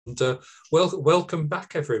Welcome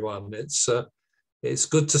back, everyone. It's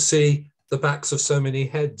good to see the backs of so many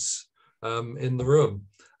heads in the room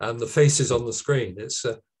and the faces on the screen. It's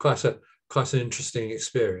quite an interesting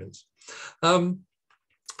experience.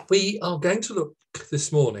 We are going to look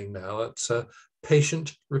this morning now at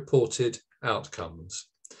patient-reported outcomes.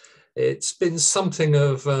 It's been something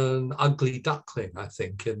of an ugly duckling, I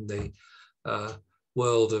think, in the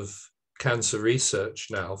world of cancer research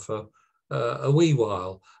now for a wee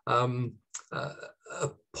while.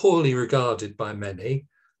 Poorly regarded by many,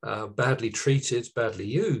 badly treated, badly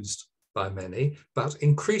used by many, but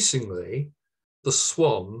increasingly the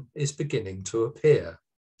swan is beginning to appear.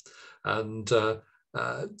 And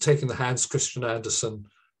taking the Hans Christian Andersen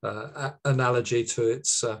analogy to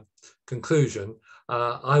its conclusion,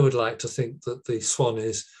 I would like to think that the swan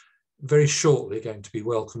is very shortly going to be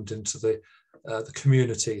welcomed into the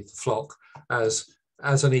community, the flock, as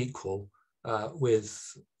an equal,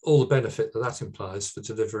 with all the benefit that implies for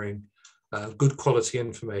delivering good quality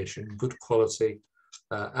information, good quality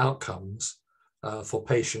outcomes for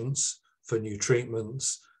patients, for new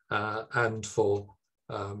treatments, and for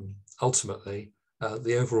ultimately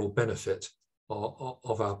the overall benefit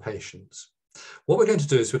of our patients. What we're going to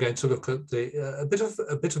do is we're going to look at a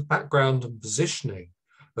bit of background and positioning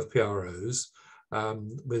of PROs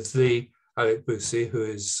with Lee Aiyegbusi, who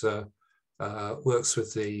is works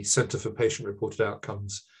with the Centre for Patient-Reported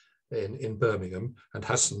Outcomes in Birmingham and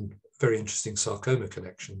has some very interesting sarcoma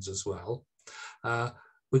connections as well.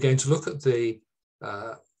 We're going to look at the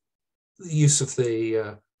use of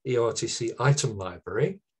the EORTC item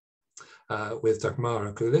library with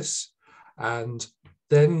Dagmara Kulis, and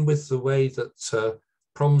then with the way that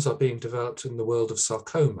PROMs are being developed in the world of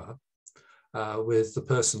sarcoma with the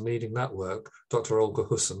person leading that work, Dr. Olga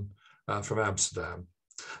Husson from Amsterdam.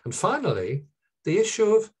 And finally, the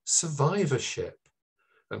issue of survivorship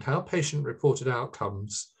and how patient-reported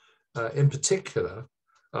outcomes in particular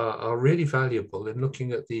are really valuable in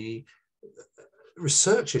looking at the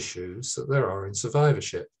research issues that there are in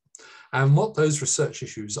survivorship. And what those research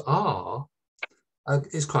issues are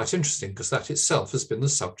is quite interesting, because that itself has been the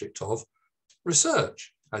subject of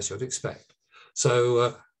research, as you'd expect.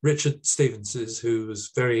 So Richard Stevens, who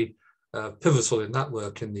was very pivotal in that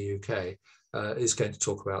work in the UK, is going to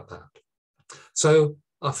talk about that. So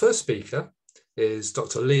our first speaker is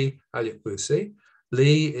Dr. Lee Aiyegbusi.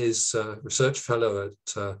 Lee is a research fellow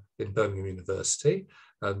in Birmingham University,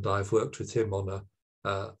 and I've worked with him on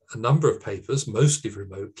a number of papers, mostly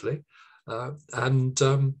remotely.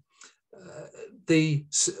 The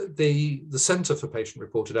Centre for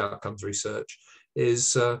Patient-Reported Outcomes Research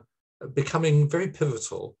is becoming very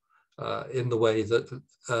pivotal in the way that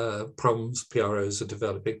PROs are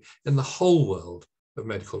developing in the whole world of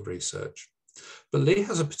medical research. But Lee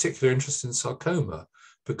has a particular interest in sarcoma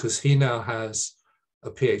because he now has a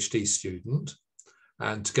PhD student,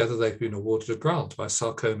 and together they've been awarded a grant by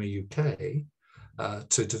Sarcoma UK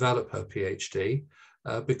to develop her PhD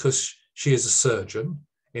because she is a surgeon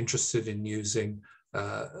interested in using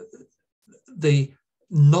the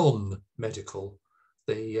non-medical,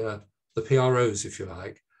 the PROs, if you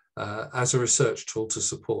like, as a research tool to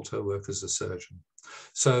support her work as a surgeon.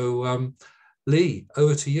 So Lee,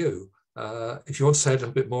 over to you. If you want to say a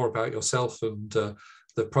little bit more about yourself and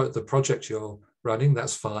the project you're running,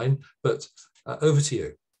 that's fine, but over to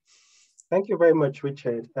you. Thank you very much,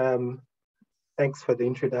 Richard. Thanks for the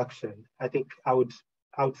introduction. I think I would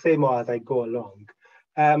say more as I go along.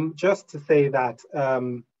 Just to say that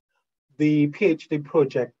the PhD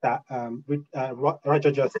project that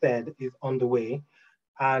Roger just said is on the way,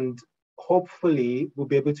 and hopefully we'll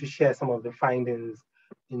be able to share some of the findings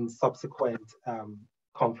in subsequent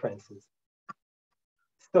conferences.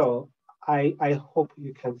 So I hope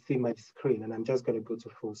you can see my screen, and I'm just going to go to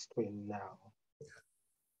full screen now.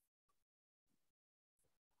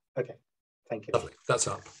 Okay, thank you. Lovely, that's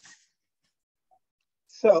up.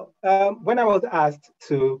 So when I was asked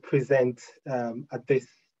to present at this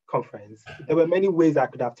conference, there were many ways I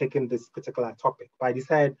could have taken this particular topic, but I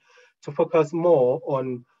decided to focus more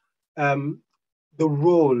on the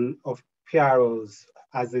role of PROs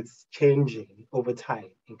as it's changing over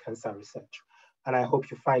time in cancer research. And I hope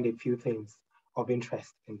you find a few things of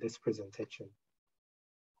interest in this presentation.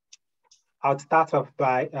 I'll start off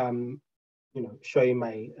by showing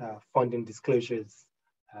my funding disclosures,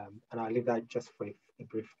 and I'll leave that just for a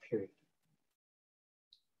brief period.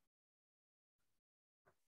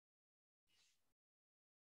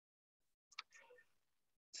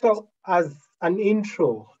 So as an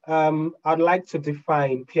intro, I'd like to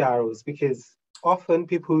define PROs, because often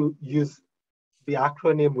people use the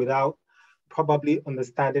acronym without probably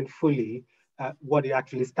understanding fully what it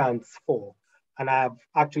actually stands for. And I've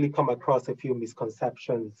actually come across a few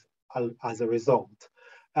misconceptions as a result.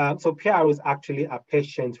 So PROs actually are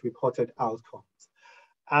patient-reported outcomes.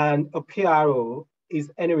 And a PRO is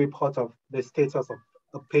any report of the status of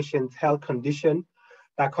a patient's health condition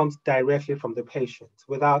that comes directly from the patient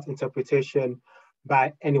without interpretation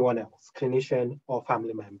by anyone else, clinician or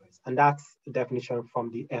family members. And that's the definition from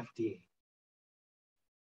the FDA.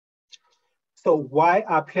 So why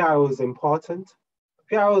are PROs important?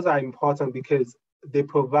 PROs are important because they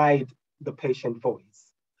provide the patient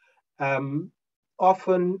voice.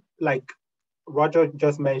 Often, like Roger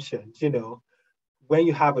just mentioned, when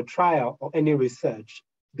you have a trial or any research,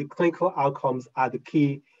 the clinical outcomes are the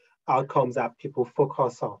key outcomes that people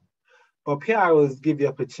focus on. But PROs give the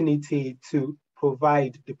opportunity to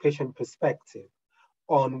provide the patient perspective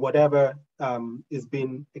on whatever is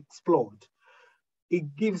being explored.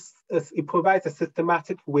 It provides a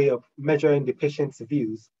systematic way of measuring the patient's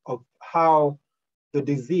views of how the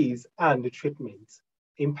disease and the treatment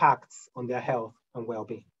impacts on their health and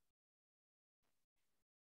well-being.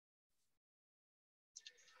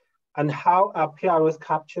 And how are PROs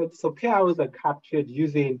captured? So PROs are captured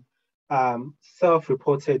using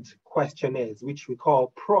self-reported questionnaires, which we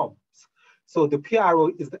call prompts. So the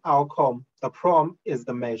PRO is the outcome, the prompt is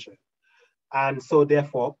the measure. And so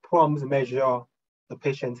therefore, prompts measure the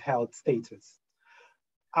patient's health status.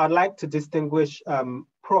 I'd like to distinguish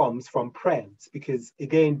prompts from PREMs because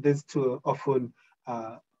again, these two are often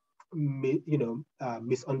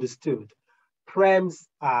misunderstood. PREMs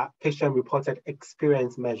are patient-reported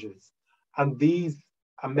experience measures, and these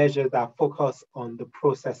are measures that focus on the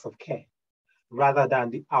process of care rather than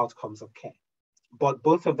the outcomes of care. But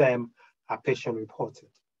both of them are patient-reported.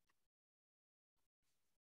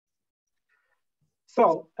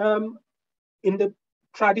 So,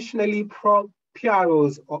 traditionally,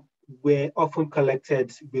 PROs were often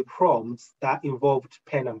collected with prompts that involved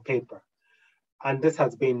pen and paper, and this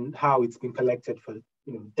has been how it's been collected for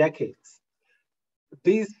decades.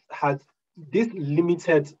 This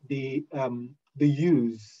limited the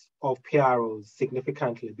use of PROs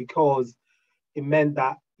significantly because it meant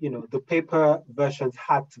that the paper versions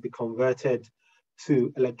had to be converted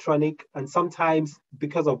to electronic, and sometimes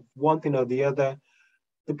because of one thing or the other,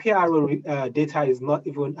 the PRO data is not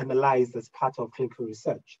even analyzed as part of clinical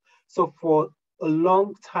research. So for a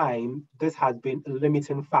long time, this has been a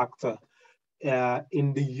limiting factor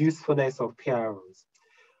in the usefulness of PROs.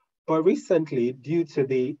 But recently, due to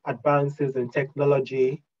the advances in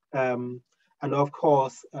technology and of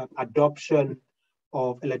course, adoption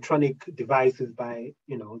of electronic devices by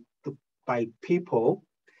people,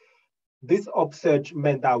 this upsurge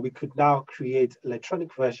meant that we could now create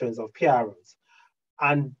electronic versions of PROs.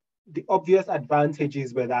 And the obvious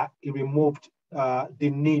advantages were that it removed the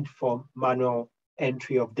need for manual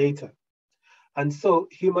entry of data. And so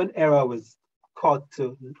human error was cut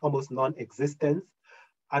to almost non-existence.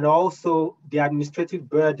 And also the administrative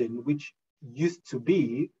burden, which used to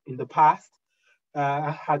be in the past,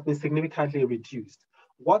 has been significantly reduced.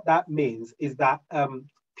 What that means is that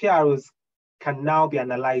PROs can now be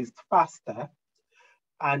analyzed faster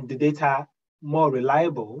and the data more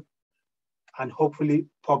reliable and hopefully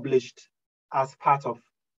published as part of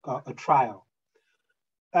a trial.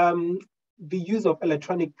 The use of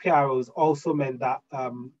electronic PROs also meant that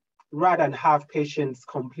rather than have patients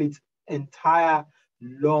complete entire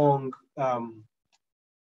long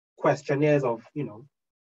questionnaires of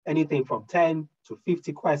anything from 10 to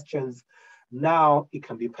 50 questions, now it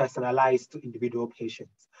can be personalized to individual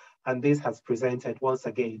patients. And this has presented, once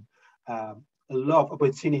again, a lot of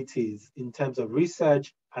opportunities in terms of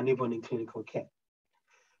research and even in clinical care.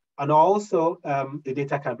 And also, the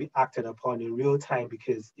data can be acted upon in real time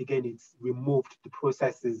because, again, it's removed the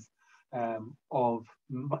processes of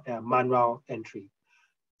manual entry.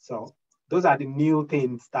 So those are the new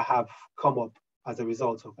things that have come up as a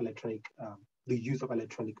result of the use of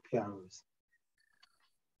electronic PROs.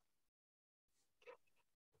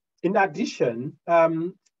 In addition,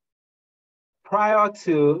 prior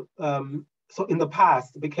to, so in the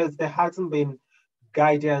past, because there hasn't been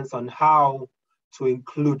guidance on how to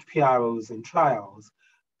include PROs in trials,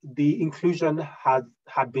 the inclusion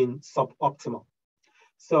had been suboptimal.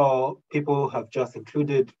 So people have just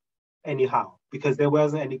included anyhow because there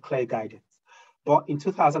wasn't any clear guidance. But in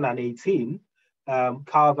 2018,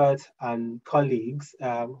 Calvert and colleagues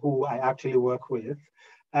who I actually work with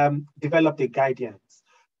developed a guidance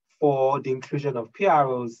for the inclusion of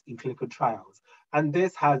PROs in clinical trials. And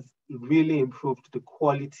this has really improved the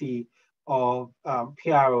quality of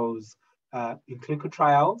PROs in clinical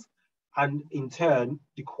trials, and in turn,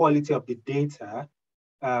 the quality of the data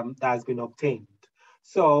that has been obtained.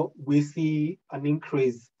 So we see an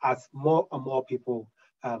increase as more and more people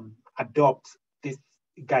adopt these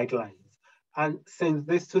guidelines. And since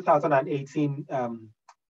this 2018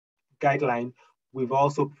 guideline, we've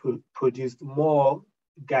also produced more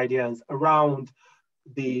guidance around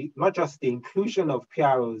not just the inclusion of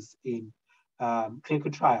PROs in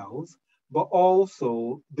clinical trials, but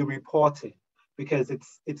also the reporting, because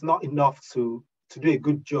it's not enough to do a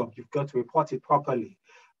good job. You've got to report it properly.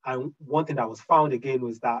 And one thing that was found again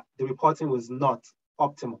was that the reporting was not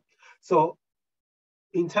optimal. So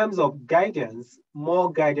in terms of guidance,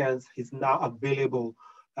 more guidance is now available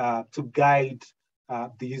to guide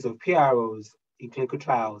the use of PROs in clinical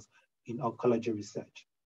trials in oncology research.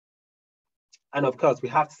 And of course, we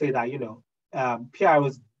have to say that, you know,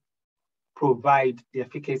 PROs provide the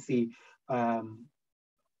efficacy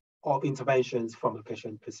of interventions from a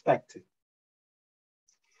patient perspective.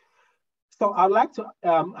 So I'd like to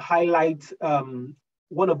highlight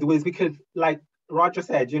one of the ways, because like Roger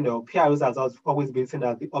said, you know, PROs has always been seen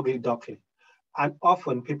as the ugly duckling, and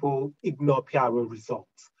often people ignore PRO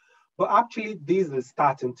results. But actually, these are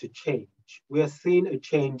starting to change. We are seeing a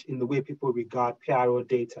change in the way people regard PRO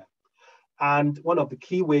data. And one of the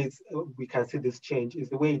key ways we can see this change is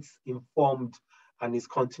the way it's informed and is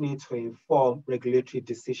continuing to inform regulatory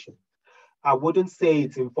decisions. I wouldn't say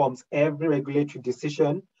it informs every regulatory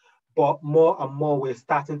decision, but more and more we're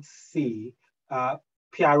starting to see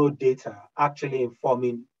PRO data actually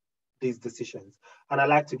informing these decisions. And I'd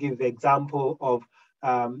like to give the example of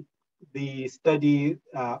the study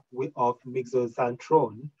of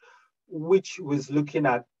mixoxantrone, which was looking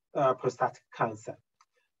at prostatic cancer.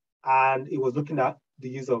 And it was looking at the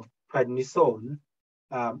use of prednisone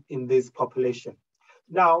in this population.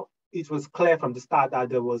 Now, it was clear from the start that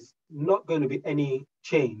there was not going to be any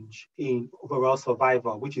change in overall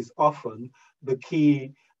survival, which is often the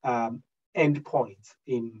key endpoint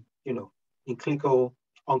in clinical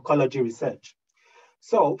oncology research.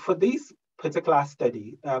 So for this particular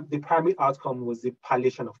study, the primary outcome was the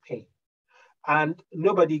palliation of pain. And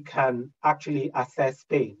nobody can actually assess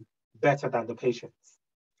pain better than the patients.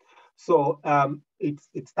 So it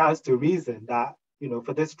stands to reason that, you know,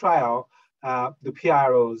 for this trial, the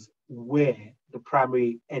PROs were the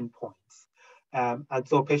primary endpoints. And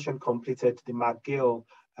so patient completed the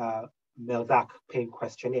McGill-Melzack pain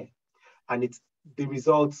questionnaire. And the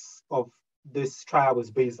results of this trial was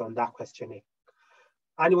based on that questionnaire.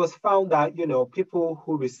 And it was found that, you know, people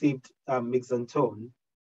who received mixantone,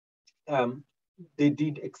 they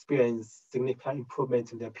did experience significant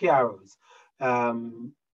improvement in their PROs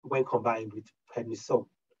when combined with prednisone.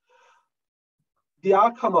 The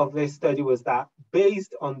outcome of this study was that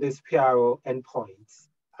based on these PRO endpoints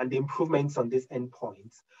and the improvements on these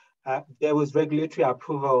endpoints, there was regulatory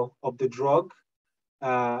approval of the drug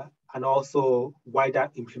and also wider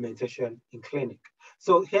implementation in clinic.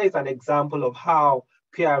 So here's an example of how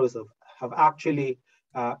PROs have actually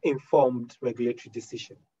informed regulatory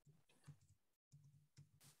decision.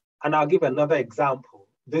 And I'll give another example.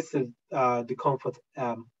 This is the Comfort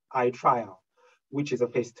Eye trial, which is a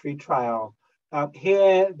phase 3 trial.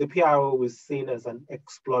 Here, the PRO was seen as an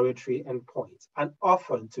exploratory endpoint. And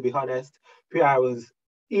often, to be honest, PROs,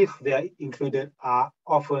 if they're included, are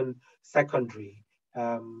often secondary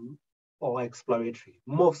or exploratory,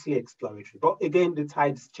 mostly exploratory. But again, the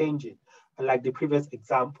tide's changing. And like the previous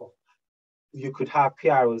example, you could have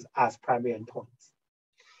PROs as primary endpoints.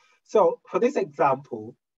 So for this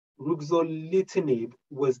example, ruxolitinib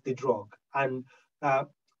was the drug, and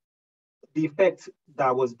the effect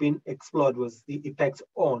that was being explored was the effect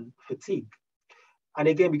on fatigue. And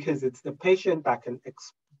again, because it's the patient that can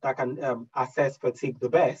assess fatigue the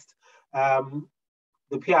best,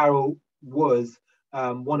 the PRO was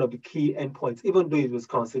one of the key endpoints, even though it was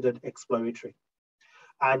considered exploratory.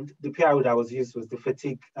 And the PRO that was used was the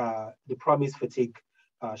fatigue, the PROMIS fatigue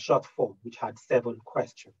short form, which had 7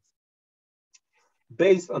 questions.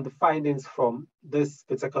 Based on the findings from this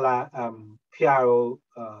particular PRO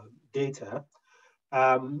data,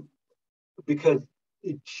 because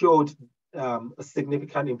it showed a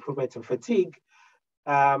significant improvement in fatigue,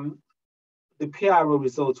 the PRO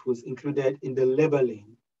result was included in the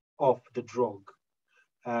labeling of the drug,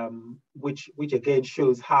 which again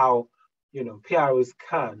shows how, you know, PROs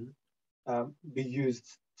can be used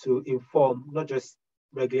to inform not just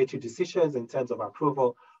regulatory decisions in terms of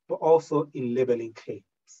approval, but also in labeling claims.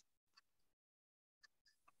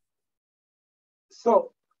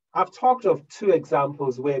 So I've talked of 2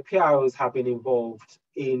 examples where PROs have been involved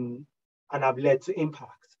in and have led to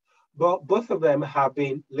impact, but both of them have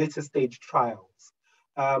been later stage trials.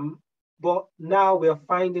 But now we're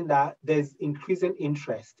finding that there's increasing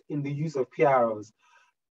interest in the use of PROs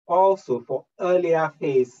also for earlier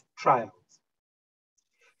phase trials.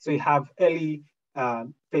 So you have early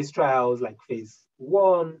phase trials like phase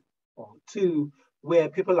 1 or 2, where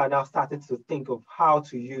people are now starting to think of how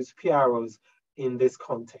to use PROs in this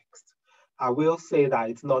context. I will say that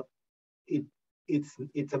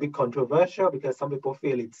it's a bit controversial because some people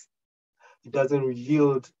feel it doesn't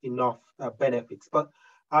yield enough benefits, but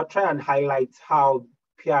I'll try and highlight how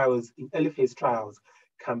PROs in early phase trials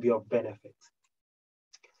can be of benefit.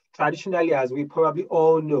 Traditionally, as we probably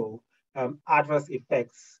all know, adverse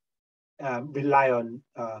effects rely on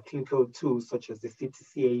clinical tools such as the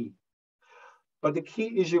CTCAE. But the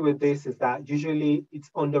key issue with this is that usually it's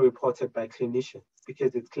underreported by clinicians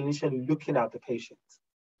because it's clinicians looking at the patient.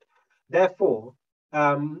 Therefore,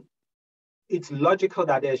 it's logical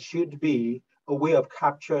that there should be a way of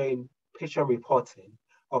capturing patient reporting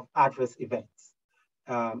of adverse events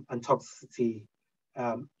and toxicity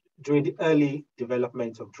during the early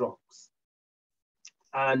development of drugs.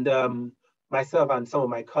 And myself and some of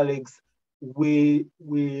my colleagues, we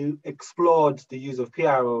explored the use of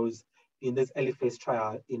PROs in this early phase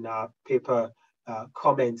trial in our paper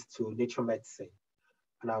Comments to Nature Medicine.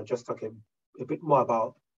 And I'll just talk a bit more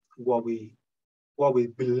about what we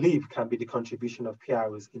believe can be the contribution of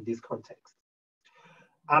PROs in this context.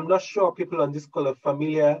 I'm not sure people on this call are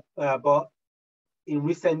familiar, but in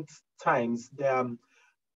recent times,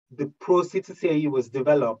 the pro-CTCAE was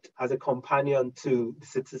developed as a companion to the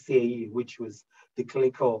CTCAE, which was the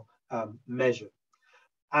clinical measure.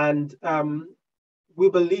 And we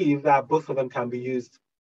believe that both of them can be used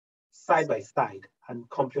side by side and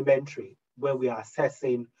complementary when we are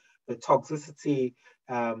assessing the toxicity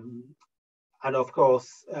and of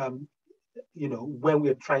course, when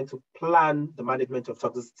we're trying to plan the management of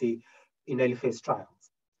toxicity in early phase trials.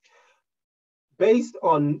 Based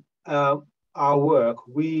on our work,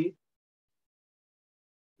 we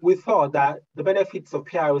thought that the benefits of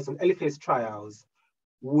PROs in early phase trials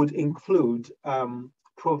would include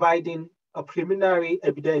providing a preliminary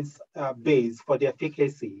evidence base for the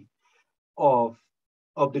efficacy of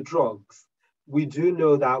the drugs. We do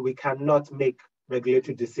know that we cannot make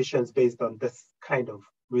regulatory decisions based on this kind of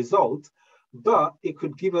result, but it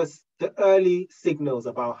could give us the early signals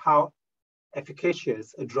about how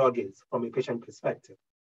efficacious a drug is from a patient perspective.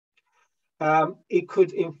 It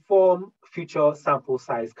could inform future sample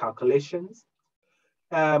size calculations.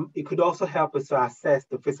 It could also help us to assess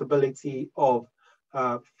the feasibility of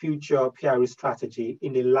future PRO strategy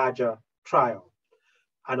in a larger trial.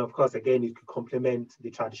 And of course, again, it could complement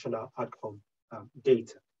the traditional outcome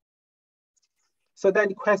data. So then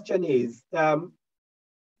the question is, I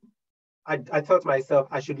thought to myself,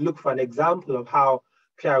 I should look for an example of how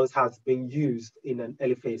PROs has been used in an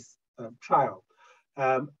early phase trial.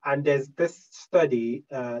 And there's this study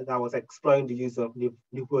that was exploring the use of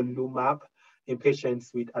nivolumab in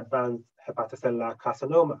patients with advanced hepatocellular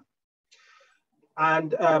carcinoma.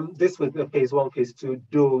 And this was the phase 1, phase 2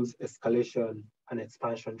 dose escalation and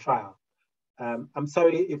expansion trial. I'm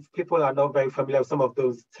sorry if people are not very familiar with some of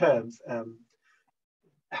those terms. I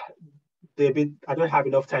don't have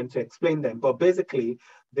enough time to explain them, but basically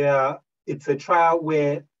it's a trial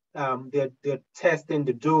where they're testing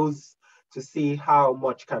the dose to see how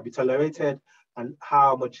much can be tolerated and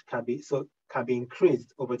how much can be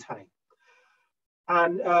increased over time.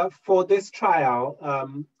 And for this trial,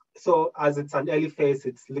 so as it's an early phase,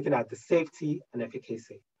 it's looking at the safety and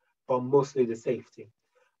efficacy, but mostly the safety.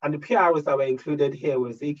 And the PROs that were included here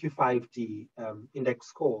was the EQ5D index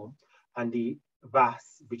score and the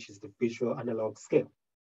VAS, which is the visual analog scale.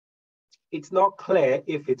 It's not clear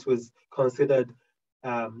if it was considered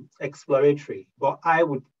exploratory, but I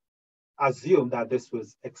would assume that this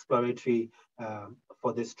was exploratory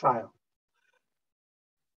for this trial.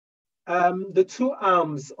 The two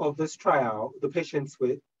arms of this trial, the patients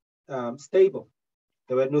were stable.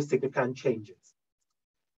 There were no significant changes.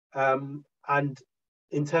 And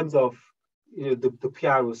in terms of the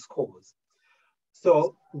PRO scores.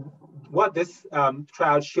 So what this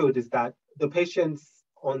trial showed is that the patients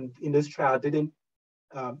in this trial didn't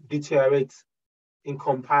deteriorate in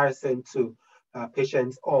comparison to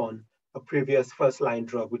patients on a previous first-line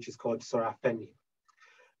drug, which is called sorafenib.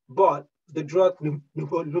 But the drug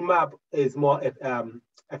nivolumab is more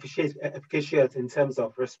efficacious in terms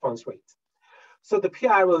of response rate. So the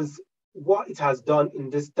PROs, what it has done in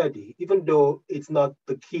this study, even though it's not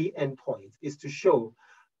the key endpoint, is to show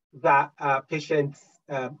that patients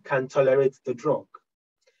can tolerate the drug,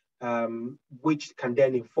 which can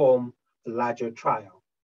then inform a larger trial.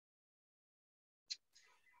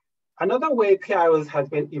 Another way PROs has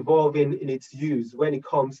been evolving in its use when it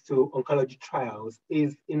comes to oncology trials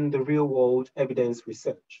is in the real world evidence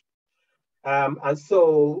research. And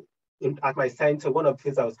so at my center, one of the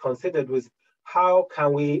things I was considered was how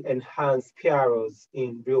can we enhance PROs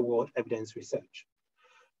in real world evidence research?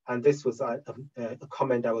 And this was a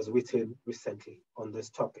comment that was written recently on this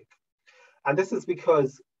topic. And this is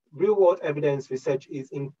because real world evidence research is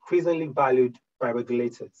increasingly valued by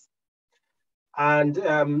regulators.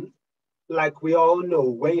 And like we all know,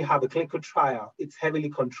 when you have a clinical trial, it's heavily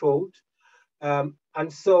controlled. And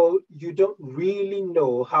so you don't really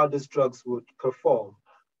know how these drugs would perform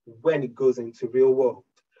when it goes into real world.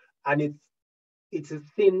 And it's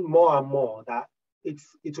seen more and more that it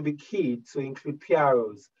will be key to include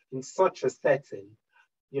PROs in such a setting,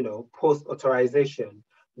 you know, post-authorization,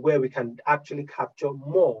 where we can actually capture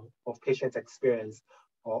more of patient experience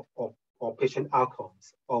or patient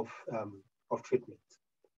outcomes of treatment.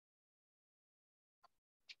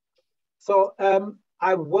 So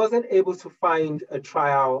I wasn't able to find a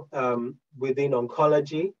trial within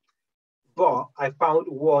oncology, but I found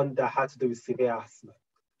one that had to do with severe asthma.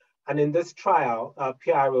 And in this trial,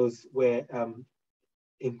 PROs were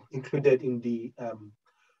included in the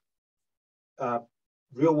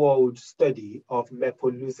real-world study of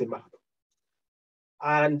mepolizumab.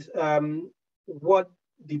 And what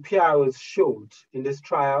the PROs showed in this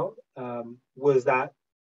trial was that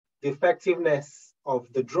the effectiveness of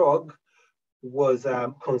the drug was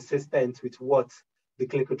consistent with what the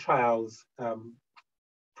clinical trials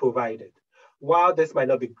provided. While this might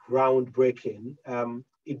not be groundbreaking,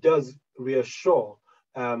 it does reassure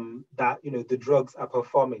that, you know, the drugs are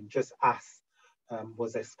performing just as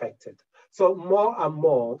was expected. So more and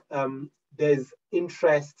more, there's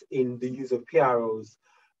interest in the use of PROs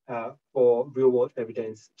for real-world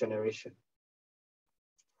evidence generation.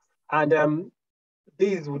 And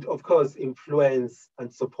these would, of course, influence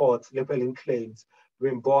and support labeling claims,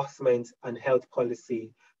 reimbursement, and health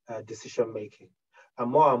policy decision-making. And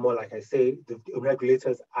more, like I say, the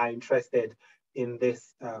regulators are interested in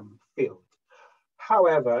this field.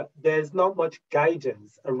 However, there's not much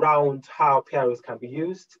guidance around how PROs can be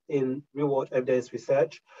used in real-world evidence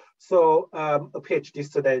research. So a PhD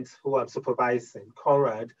student who I'm supervising,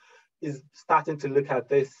 Conrad, is starting to look at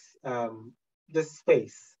this, this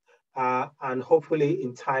space. And hopefully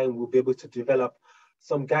in time, we'll be able to develop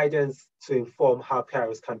some guidance to inform how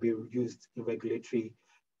PROs can be used in regulatory,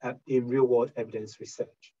 in real-world evidence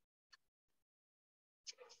research.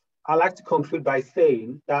 I'd like to conclude by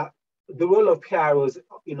saying that the role of PROs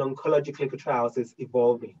in oncology clinical trials is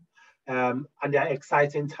evolving, and there are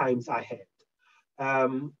exciting times ahead.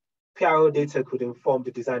 PRO data could inform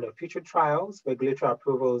the design of future trials, regulatory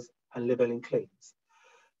approvals, and labeling claims.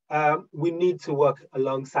 We need to work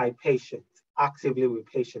alongside patients, actively with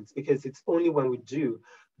patients, because it's only when we do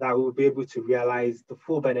that we'll be able to realize the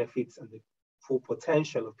full benefits and the full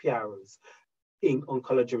potential of PROs in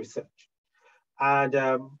oncology research. And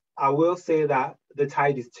I will say that the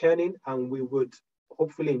tide is turning, and we would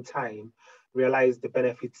hopefully in time realize the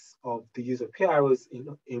benefits of the use of PROs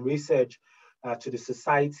in research to the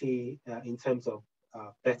society in terms of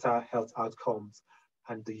better health outcomes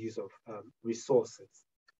and the use of resources.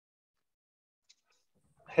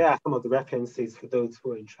 Here are some of the references for those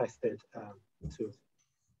who are interested to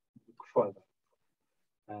look further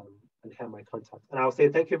and have my contact. And I'll say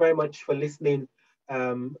thank you very much for listening.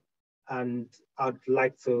 And I'd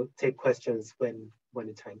like to take questions when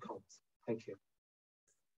the time comes. Thank you.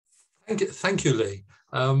 Thank you, Lee.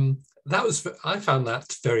 I found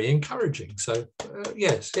that very encouraging. So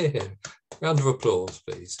yes, here. Round of applause,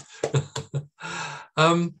 please.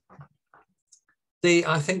 I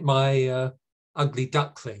think my ugly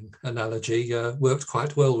duckling analogy worked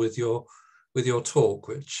quite well with your talk,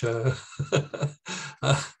 which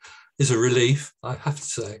is a relief, I have to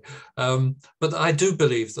say. But I do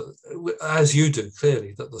believe that, as you do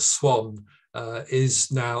clearly, that the swan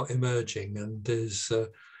is now emerging and is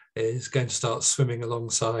going to start swimming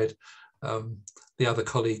alongside the other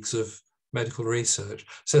colleagues of medical research.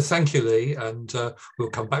 So thank you, Lee, and we'll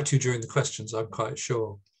come back to you during the questions, I'm quite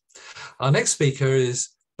sure. Our next speaker is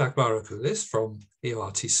Dagmara Kulis from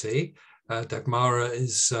EORTC. Dagmara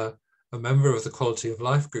is a member of the Quality of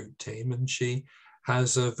Life Group team, and she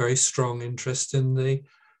has a very strong interest in the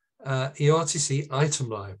EORTC item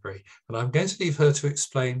library. And I'm going to leave her to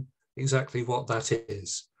explain exactly what that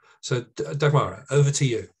is. So Dagmara, over to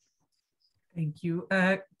you. Thank you.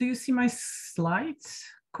 Do you see my slides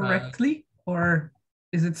correctly, or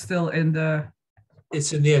is it still in the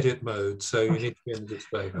It's in the edit mode, so you need to be in the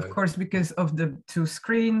display mode. Of course, because of the two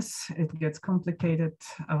screens, it gets complicated.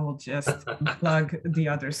 I will just plug the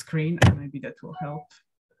other screen, and maybe that will help.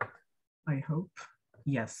 I hope.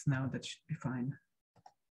 Yes, now that should be fine.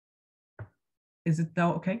 Is it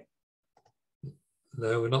now okay?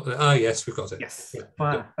 No, we're not there. Ah, yes, we've got it. Yes.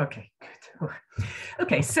 Yeah. Okay, good.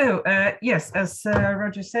 Okay, so yes, as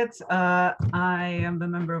Roger said, I am a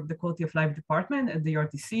member of the Quality of Life Department at the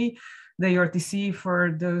ERTC. The ERTC,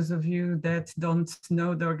 for those of you that don't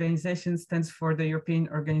know the organization, stands for the European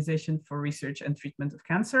Organization for Research and Treatment of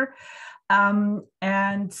Cancer. I'm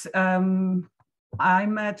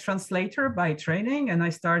a translator by training, and I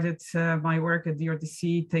started my work at the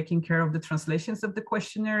ERTC taking care of the translations of the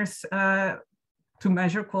questionnaires to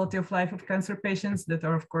measure quality of life of cancer patients that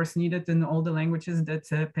are, of course, needed in all the languages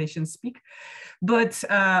that patients speak. But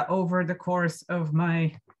over the course of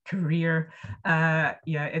my career,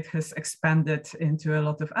 it has expanded into a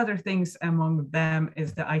lot of other things. Among them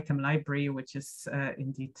is the item library, which is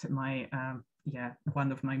indeed my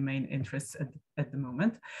one of my main interests at the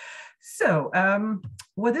moment. So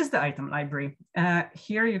what is the item library?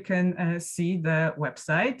 Here you can see the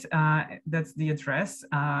website. That's the address,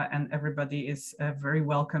 and everybody is very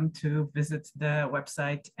welcome to visit the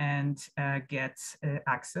website and get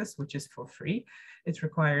access, which is for free. It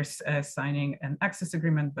requires signing an access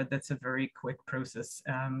agreement, but that's a very quick process.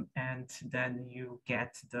 And then you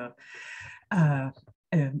get the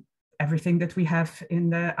everything that we have in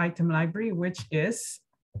the item library, which is,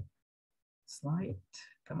 slide,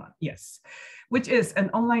 come on, yes, which is an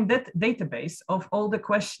online database of all the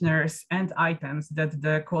questionnaires and items that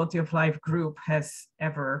the Quality of Life group has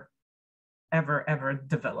ever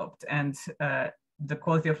developed. And the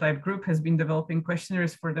Quality of Life group has been developing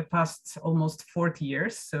questionnaires for the past almost 40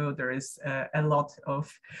 years. So there is a lot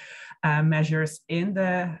of measures in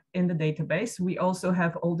the database. We also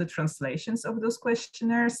have all the translations of those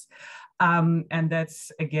questionnaires. And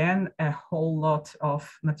that's, again, a whole lot of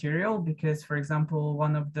material because, for example,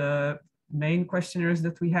 one of the main questionnaires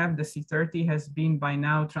that we have, the C30, has been by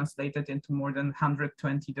now translated into more than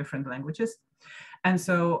 120 different languages. And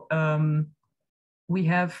so we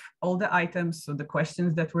have all the items, so the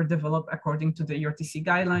questions that were developed according to the ERTC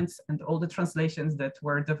guidelines and all the translations that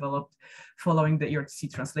were developed following the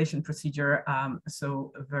ERTC translation procedure.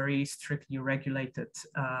 So a very strictly regulated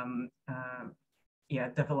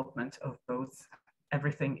development of both.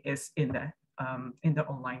 Everything is in the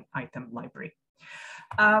online item library.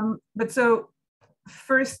 But so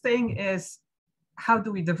first thing is, how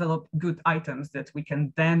do we develop good items that we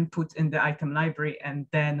can then put in the item library and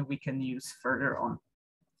then we can use further on?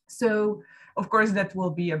 So, of course, that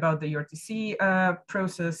will be about the ERTC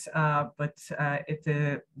process, but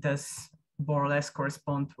it does more or less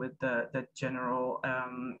correspond with the general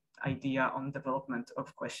idea on development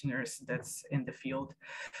of questionnaires that's in the field.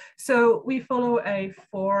 So we follow a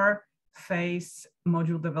 4-phase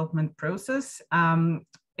module development process.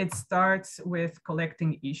 It starts with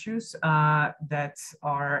collecting issues that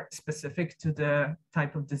are specific to the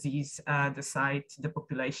type of disease, the site, the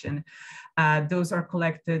population. Those are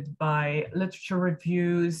collected by literature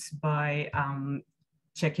reviews, by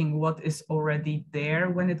checking what is already there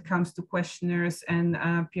when it comes to questionnaires and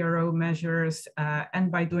PRO measures,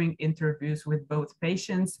 and by doing interviews with both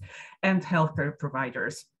patients and healthcare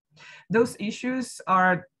providers. Those issues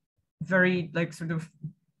are very sort of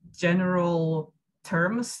general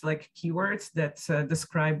terms, like keywords that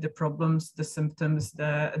describe the problems, the symptoms,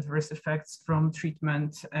 the adverse effects from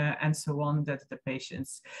treatment, and so on that the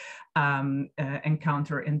patients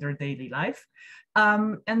encounter in their daily life.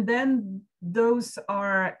 And then those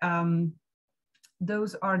are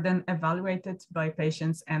then evaluated by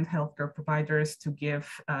patients and healthcare providers to give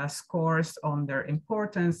scores on their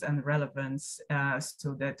importance and relevance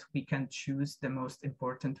so that we can choose the most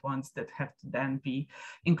important ones that have to then be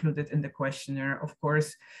included in the questionnaire. Of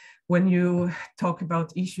course, when you talk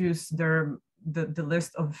about issues, the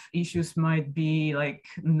list of issues might be like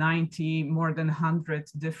 90, more than 100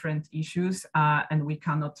 different issues, and we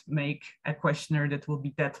cannot make a questionnaire that will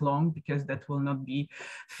be that long because that will not be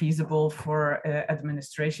feasible for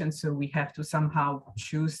administration. So we have to somehow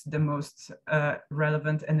choose the most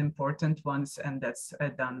relevant and important ones, and that's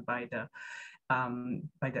done by the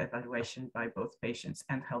evaluation by both patients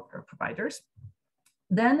and healthcare providers.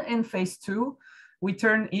 Then in phase 2, we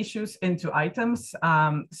turn issues into items.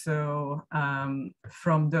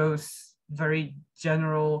 From those very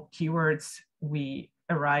general keywords, we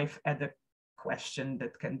arrive at a question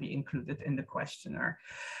that can be included in the questionnaire.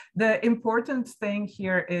 The important thing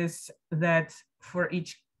here is that for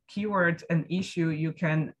each keyword and issue, you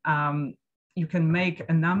can make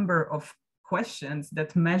a number of questions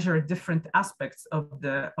that measure different aspects of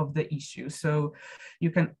the issue. So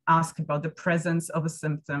you can ask about the presence of a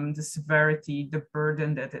symptom, the severity, the burden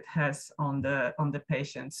that it has on the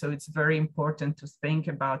patient. So it's very important to think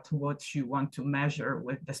about what you want to measure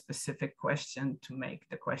with the specific question to make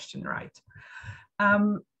the question right.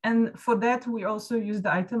 And for that, we also use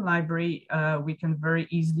the item library. We can very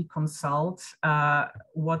easily consult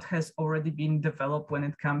what has already been developed when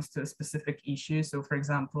it comes to a specific issue. So for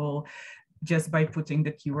example, just by putting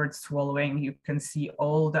the keyword swallowing, you can see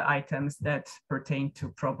all the items that pertain to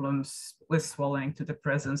problems with swallowing, to the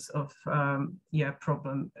presence of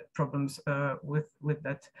problems with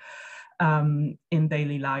that in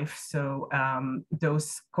daily life. So those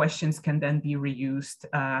questions can then be reused,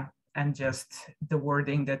 and just the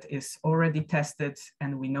wording that is already tested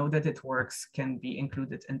and we know that it works can be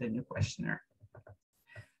included in the new questionnaire.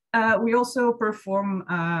 We also perform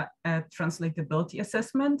a translatability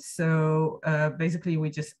assessment. So basically we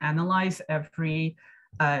just analyze every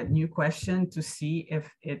new question to see if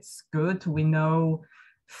it's good. We know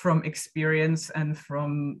from experience and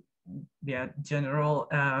from general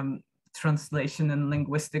translation and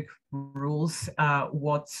linguistic rules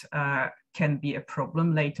what can be a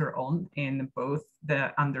problem later on in both the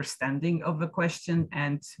understanding of the question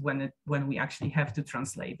and when we actually have to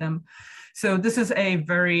translate them. So this is a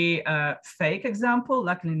very fake example.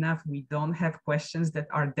 Luckily enough, we don't have questions that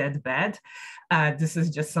are that bad. This is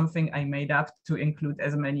just something I made up to include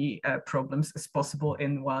as many problems as possible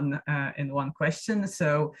in one question.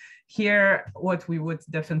 So here, what we would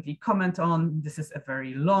definitely comment on, this is a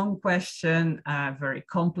very long question, very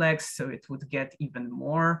complex, so it would get even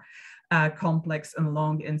more complex and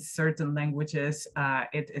long in certain languages.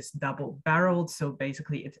 It is double-barreled, so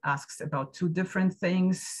basically it asks about two different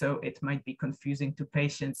things, so it might be confusing to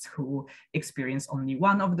patients who experience only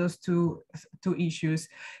one of those two issues.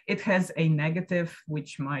 It has a negative,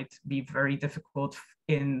 which might be very difficult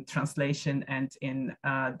in translation and in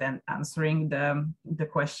then answering the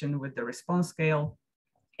question with the response scale.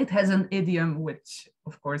 It has an idiom, which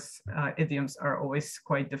of course, idioms are always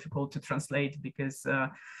quite difficult to translate because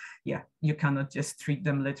you cannot just treat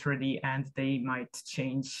them literally, and they might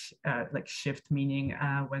change, like shift meaning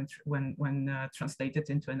when translated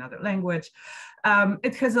into another language.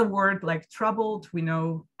 It has a word like troubled. We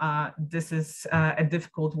know this is a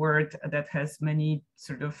difficult word that has many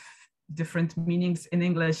sort of different meanings in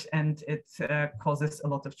English, and it causes a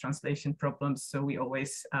lot of translation problems. So we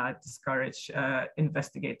always discourage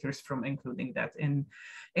investigators from including that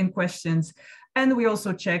in questions. And we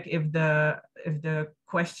also check if the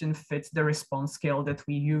question fits the response scale that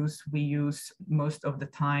we use. We use most of the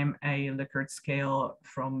time a Likert scale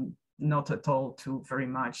from not at all to very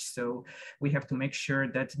much. So we have to make sure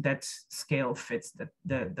that that scale fits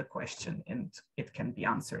the question and it can be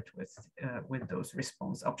answered with those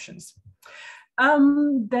response options.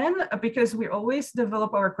 Then, because we always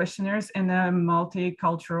develop our questionnaires in a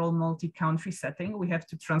multicultural, multi-country setting, we have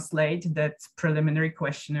to translate that preliminary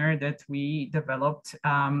questionnaire that we developed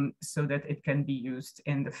so that it can be used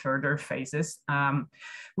in the further phases.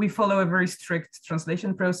 We follow a very strict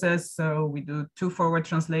translation process. So we do 2 forward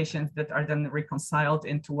translations that are then reconciled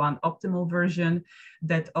into one optimal version.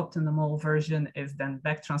 That optimal version is then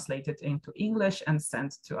back translated into English and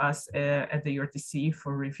sent to us at the URTC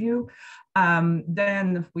for review.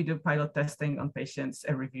 Then we do pilot testing on patients,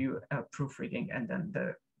 a review, proofreading, and then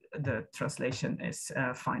the translation is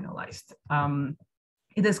finalized.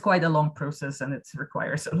 It is quite a long process and it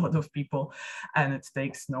requires a lot of people, and it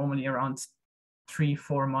takes normally around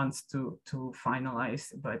 3-4 months to finalize.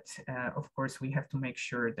 But of course, we have to make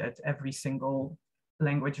sure that every single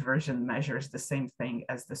language version measures the same thing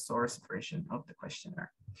as the source version of the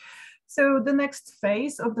questionnaire. So the next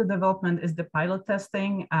phase of the development is the pilot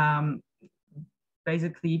testing.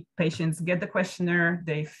 Basically, patients get the questionnaire,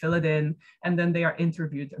 they fill it in, and then they are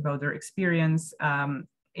interviewed about their experience.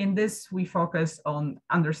 In this, we focus on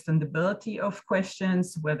understandability of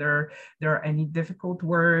questions, whether there are any difficult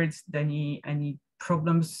words, any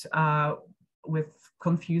problems with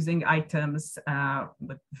confusing items,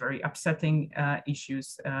 with very upsetting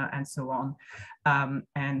issues, and so on.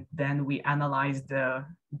 And then we analyze the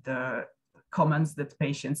comments that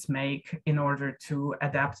patients make in order to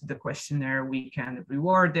adapt the questionnaire. We can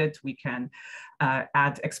reward it, we can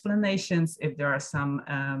add explanations if there are some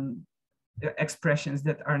expressions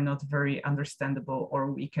that are not very understandable,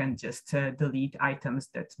 or we can just delete items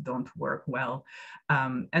that don't work well.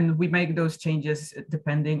 And we make those changes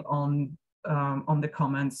depending on the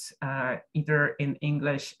comments, either in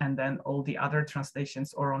English and then all the other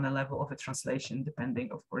translations, or on a level of a translation,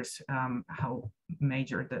 depending, of course, how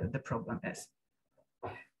major the problem is.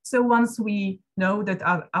 So once we know that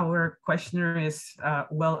our questionnaire is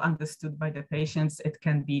well understood by the patients, it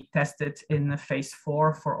can be tested in phase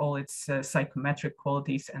 4 for all its psychometric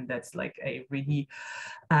qualities. And that's like a really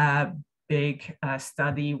big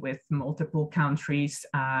study with multiple countries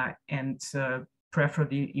and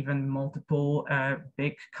preferably even multiple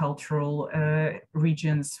big cultural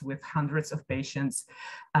regions with hundreds of patients.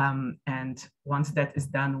 And once that is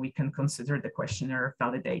done, we can consider the questionnaire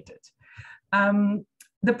validated.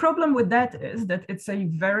 The problem with that is that it's a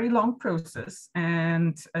very long process.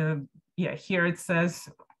 And yeah, here it says,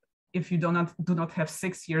 if you do not have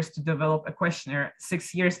 6 years to develop a questionnaire,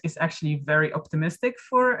 6 years is actually very optimistic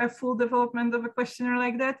for a full development of a questionnaire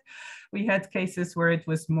like that. We had cases where it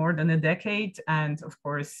was more than a decade. And of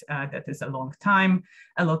course, that is a long time.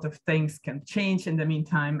 A lot of things can change in the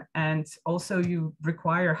meantime. And also you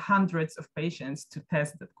require hundreds of patients to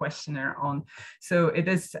test the questionnaire on. So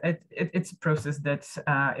it's a process that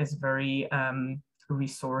is very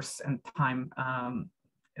resource and time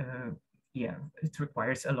yeah, it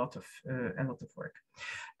requires a lot of work.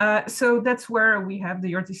 So that's where we have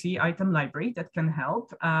the ERTC item library that can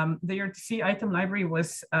help. The ERTC item library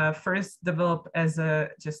was first developed as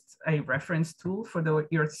just a reference tool for the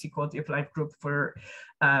ERTC quality of life group for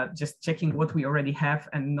just checking what we already have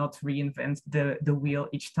and not reinvent the wheel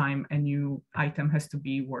each time a new item has to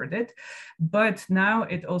be worded. But now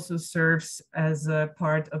it also serves as a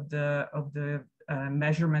part of the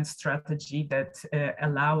measurement strategy that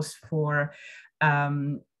allows for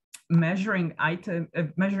measuring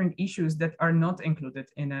issues that are not included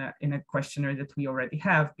in a questionnaire that we already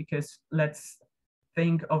have. Because let's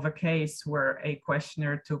think of a case where a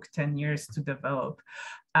questionnaire took 10 years to develop.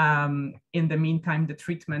 In the meantime, the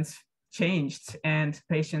treatments changed and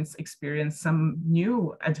patients experience some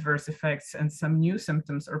new adverse effects and some new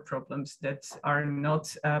symptoms or problems that are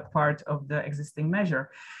not part of the existing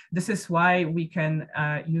measure. This is why we can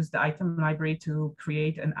use the item library to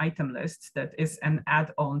create an item list that is an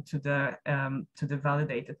add-on to the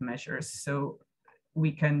validated measures. So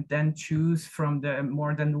we can then choose from the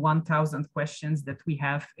more than 1,000 questions that we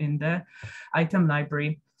have in the item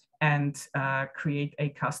library and create a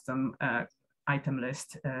custom item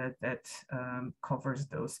list that covers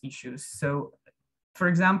those issues. So for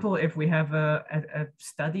example, if we have a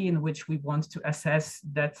study in which we want to assess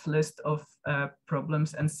that list of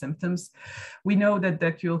problems and symptoms, we know that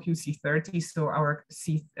the QLQ-C30, so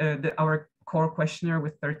our core questionnaire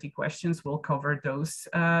with 30 questions will cover those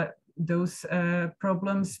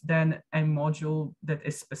problems. Then a module that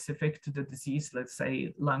is specific to the disease, let's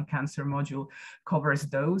say lung cancer module, covers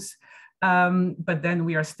those. But then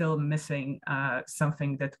we are still missing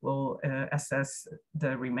something that will assess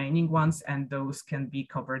the remaining ones, and those can be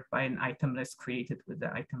covered by an item list created with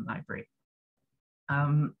the item library.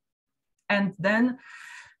 And then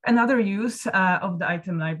another use of the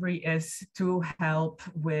item library is to help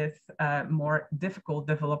with more difficult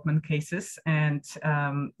development cases. And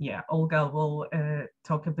yeah, Olga will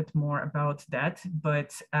talk a bit more about that.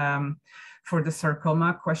 But for the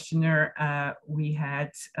sarcoma questionnaire, we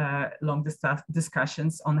had long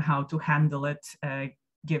discussions on how to handle it,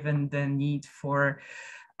 given the need for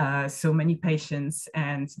so many patients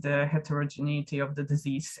and the heterogeneity of the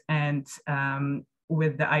disease. And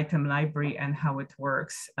with the item library and how it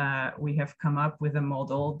works, we have come up with a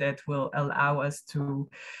model that will allow us to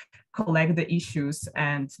collect the issues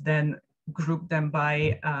and then group them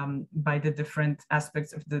by the different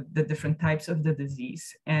aspects of the different types of the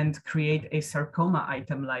disease, and create a sarcoma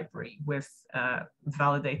item library with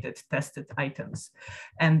validated, tested items.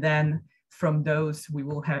 And then from those, we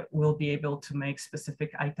will be able to make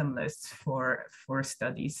specific item lists for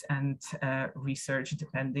studies and research,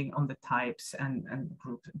 depending on the types and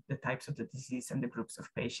the types of the disease and the groups of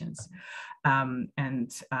patients.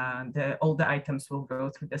 All the items will go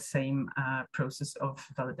through the same process of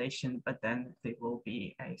validation, but then they will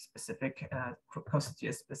be a specific,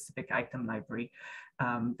 constitute a specific item library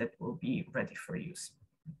that will be ready for use.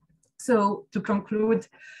 So to conclude,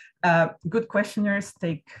 good questionnaires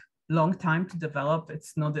take long time to develop.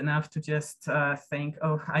 It's not enough to just think,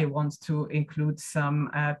 oh, I want to include some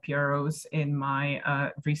PROs in my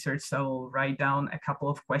research, so I'll write down a couple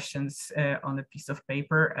of questions on a piece of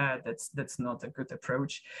paper. That's not a good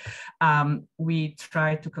approach. We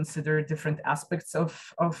try to consider different aspects of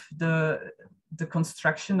the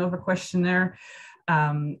construction of a questionnaire,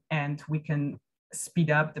 and we can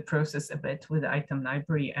speed up the process a bit with the item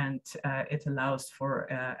library, and it allows for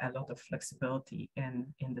a lot of flexibility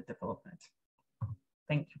in the development.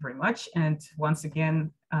 Thank you very much. And once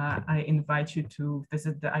again, I invite you to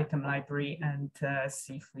visit the item library and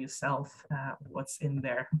see for yourself what's in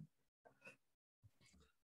there.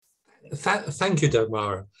 Thank you,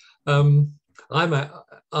 Dagmara.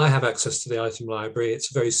 I have access to the item library.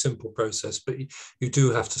 It's a very simple process, but you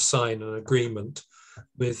do have to sign an agreement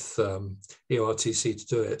with EORTC to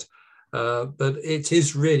do it. But it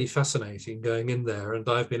is really fascinating going in there, and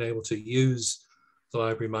I've been able to use the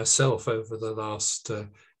library myself over the last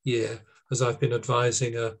year as I've been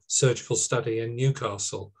advising a surgical study in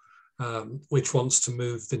Newcastle, which wants to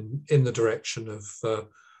move in the direction of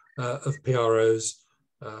PROs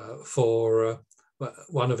for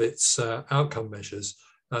one of its outcome measures.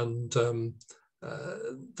 And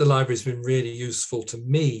the library's been really useful to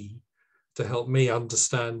me to help me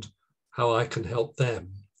understand how I can help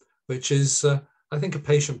them, which is, I think, a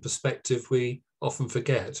patient perspective we often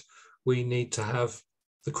forget. We need to have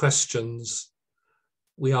the questions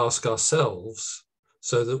we ask ourselves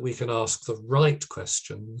so that we can ask the right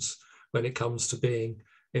questions when it comes to being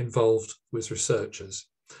involved with researchers.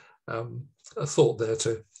 A thought there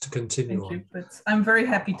to continue on. Thank you, but I'm very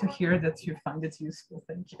happy to hear that you find it useful.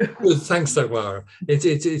 Thank you. Well, thanks, Dagmara.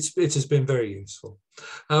 It has been very useful.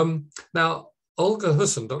 Now, Olga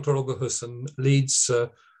Husson, Dr. Olga Husson, leads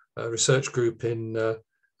a research group in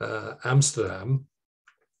Amsterdam,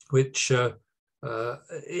 which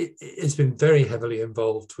has been very heavily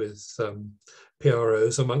involved with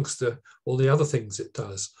PROs amongst all the other things it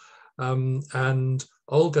does. And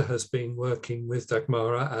Olga has been working with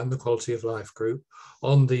Dagmara and the Quality of Life group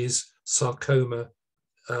on these sarcoma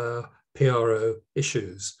PRO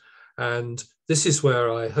issues. And this is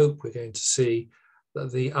where I hope we're going to see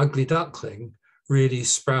the ugly duckling really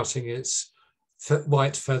sprouting its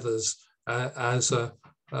white feathers as a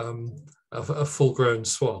full-grown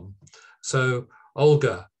swan. So,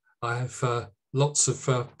 Olga, I have lots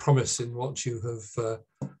of promise in what you have,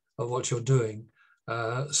 of what you're doing.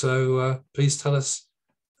 So please tell us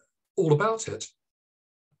all about it.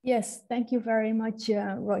 Yes, thank you very much,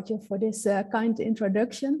 Roger, for this kind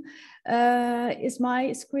introduction. Is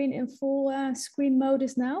my screen in full screen mode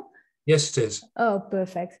now? Yes, it is. Oh,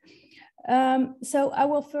 perfect. So I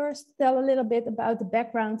will first tell a little bit about the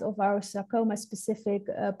background of our sarcoma-specific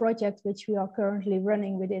project, which we are currently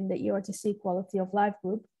running within the EORTC Quality of Life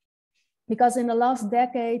group. Because in the last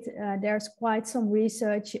decade, there's quite some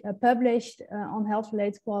research published on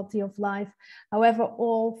health-related quality of life, however,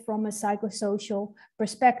 all from a psychosocial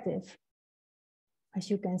perspective. As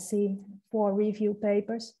you can see, 4 review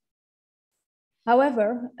papers.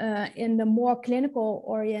 However, in the more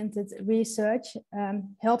clinical-oriented research,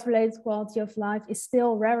 health-related quality of life is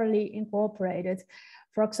still rarely incorporated.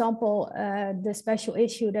 For example, the special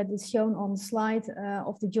issue that is shown on the slide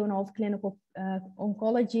of the Journal of Clinical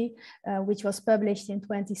Oncology, which was published in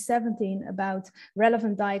 2017 about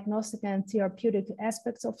relevant diagnostic and therapeutic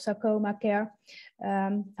aspects of sarcoma care.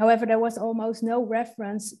 However, there was almost no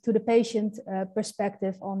reference to the patient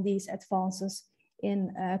perspective on these advances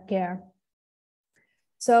in care.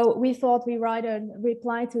 So we thought we write a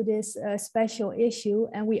reply to this special issue,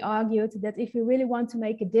 and we argued that if we really want to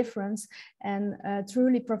make a difference and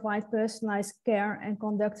truly provide personalized care and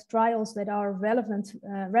conduct trials that are relevant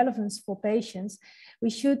for patients,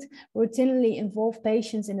 we should routinely involve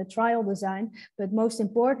patients in the trial design, but most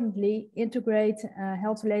importantly, integrate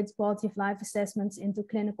health-related quality of life assessments into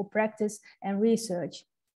clinical practice and research.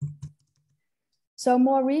 So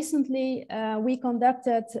more recently, we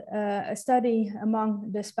conducted a study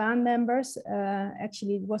among the SPAEN members.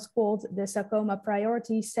 Actually, it was called the Sarcoma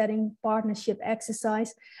Priority Setting Partnership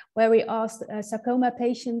Exercise, where we asked sarcoma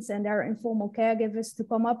patients and their informal caregivers to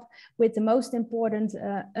come up with the most important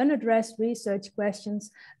unaddressed research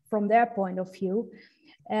questions from their point of view.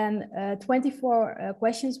 And 24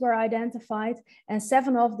 questions were identified, and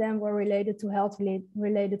 7 of them were related to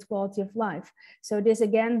health-related quality of life. So this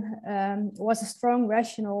again was a strong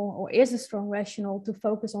rationale, or is a strong rationale, to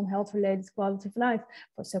focus on health-related quality of life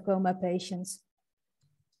for sarcoma patients.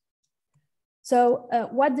 So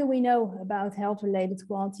what do we know about health-related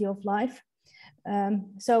quality of life?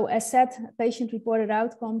 So as said, patient-reported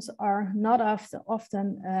outcomes are not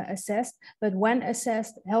often assessed, but when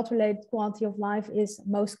assessed, health-related quality of life is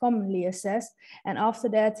most commonly assessed. And after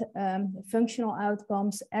that, functional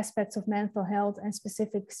outcomes, aspects of mental health, and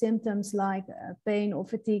specific symptoms like pain or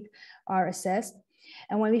fatigue are assessed.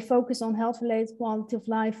 And when we focus on health-related quality of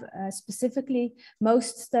life specifically,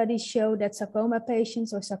 most studies show that sarcoma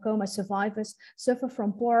patients or sarcoma survivors suffer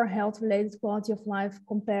from poor health-related quality of life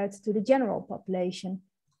compared to the general population.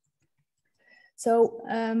 So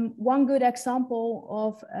one good example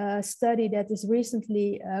of a study that is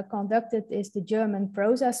recently conducted is the German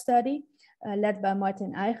PROSA study. led by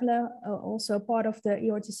Martin Eigele, also part of the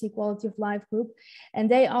EORTC Quality of Life group. And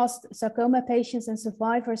they asked sarcoma patients and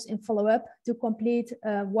survivors in follow-up to complete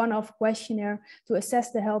a one-off questionnaire to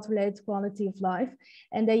assess the health-related quality of life.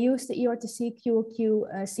 And they used the EORTC QOQ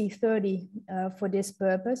C30 for this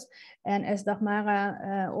purpose. And as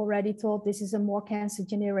Dagmara already told, this is a more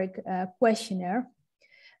cancer-generic questionnaire.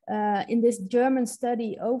 In this German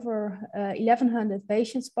study, over 1,100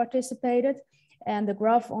 patients participated, and the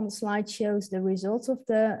graph on the slide shows the results of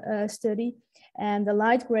the study. And the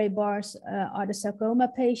light gray bars are the sarcoma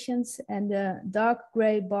patients, and the dark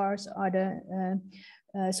gray bars are the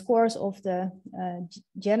scores of the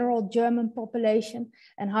general German population,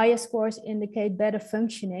 and higher scores indicate better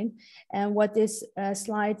functioning. And what this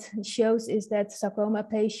slide shows is that sarcoma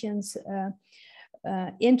patients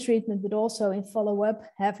in treatment, but also in follow-up,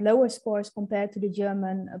 have lower scores compared to the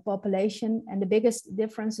German population. And the biggest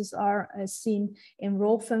differences are seen in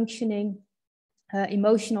role functioning,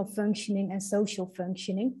 emotional functioning, and social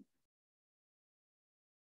functioning.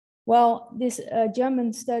 Well, this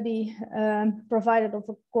German study provided, of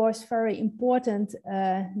course, very important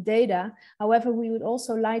data. However, we would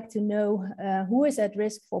also like to know who is at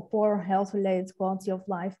risk for poor health-related quality of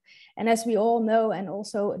life. And as we all know, and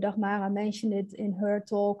also Dagmara mentioned it in her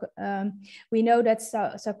talk, we know that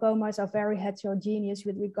sarcomas are very heterogeneous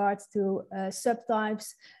with regards to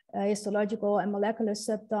subtypes, histological and molecular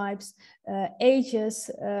subtypes,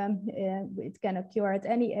 ages, it can occur at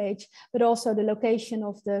any age, but also the location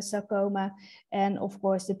of the sarcoma, and of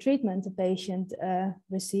course the treatment the patient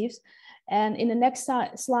receives. And in the next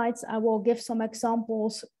slides, I will give some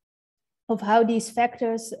examples of how these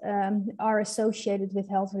factors are associated with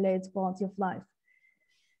health-related quality of life.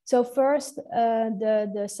 So first,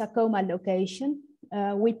 the sarcoma location.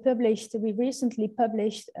 We recently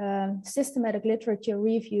published a systematic literature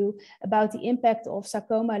review about the impact of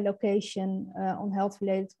sarcoma location on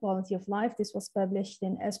health-related quality of life. This was published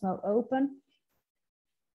in ESMO Open.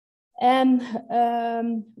 And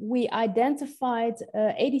we identified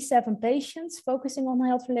 87 patients focusing on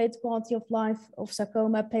health-related quality of life of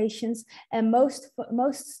sarcoma patients. And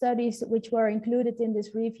most studies which were included in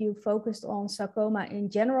this review focused on sarcoma in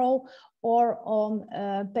general, or on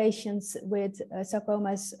patients with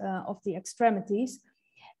sarcomas of the extremities.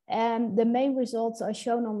 And the main results are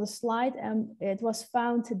shown on the slide. And it was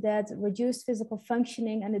found that reduced physical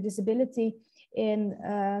functioning and a disability in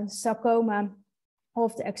sarcoma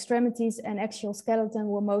of the extremities and axial skeleton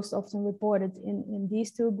were most often reported in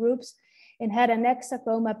these two groups. In head and neck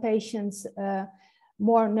sarcoma patients,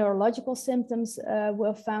 more neurological symptoms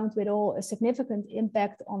were found, with all a significant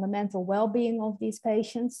impact on the mental well-being of these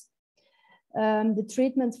patients. The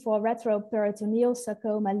treatment for retroperitoneal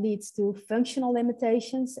sarcoma leads to functional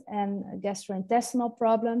limitations and gastrointestinal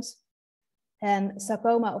problems. And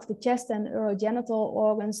sarcoma of the chest and urogenital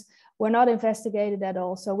organs were not investigated at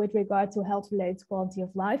all. So with regard to health-related quality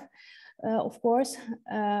of life, of course.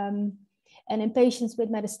 And in patients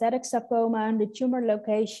with metastatic sarcoma, the tumor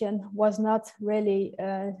location was not really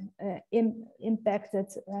impacted,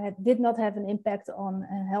 did not have an impact on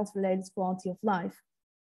health-related quality of life.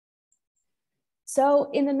 So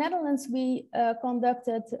in the Netherlands, we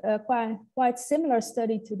conducted a quite similar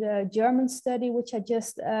study to the German study, which I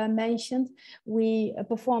just mentioned. We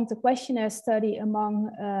performed a questionnaire study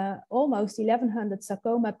among almost 1,100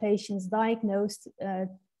 sarcoma patients diagnosed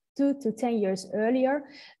 2 to 10 years earlier,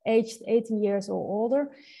 aged 18 years or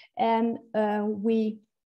older. And we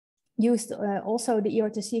used also the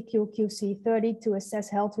EORTC QOQ-C30 to assess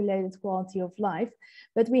health-related quality of life.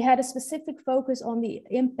 But we had a specific focus on the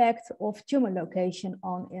impact of tumor location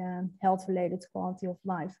on health-related quality of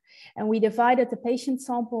life. And we divided the patient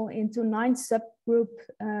sample into 9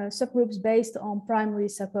 subgroups based on primary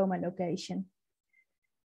sarcoma location.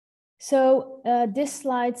 So this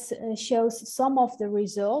slide shows some of the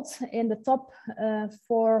results. In the top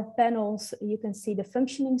 4 panels, you can see the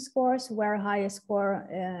functioning scores, where a higher score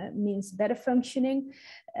means better functioning.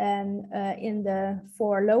 And in the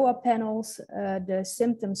 4 lower panels, the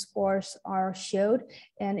symptom scores are showed.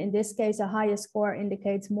 And in this case, a higher score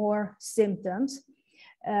indicates more symptoms.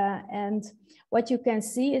 And what you can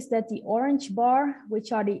see is that the orange bar,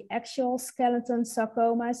 which are the axial skeleton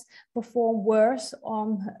sarcomas, perform worse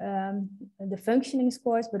on the functioning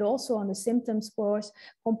scores, but also on the symptom scores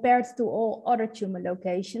compared to all other tumor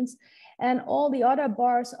locations. And all the other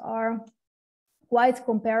bars are quite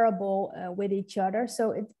comparable with each other.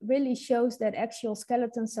 So it really shows that axial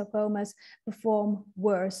skeleton sarcomas perform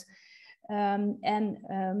worse.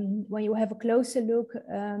 When you have a closer look,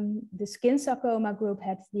 the skin sarcoma group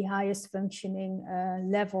had the highest functioning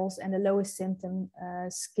levels and the lowest symptom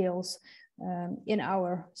scales in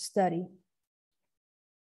our study.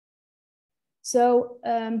 So,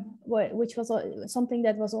 which was something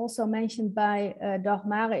that was also mentioned by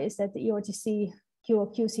Dagmara, is that the EORTC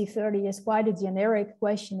QC30 is quite a generic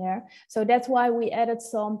questionnaire. So that's why we added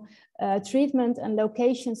some treatment and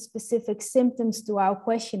location-specific symptoms to our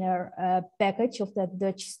questionnaire package of that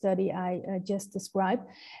Dutch study I just described.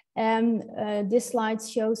 And this slide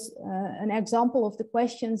shows an example of the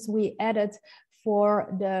questions we added for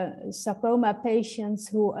the sarcoma patients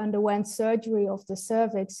who underwent surgery of the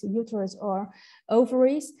cervix, uterus, or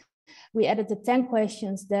ovaries. We added the 10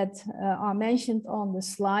 questions that are mentioned on the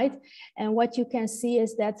slide. And what you can see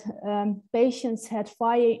is that patients had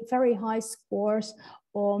very high scores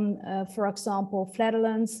on, for example,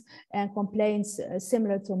 flatulence and complaints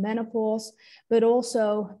similar to menopause, but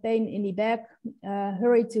also pain in the back,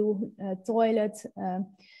 hurry to toilet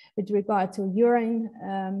with regard to urine,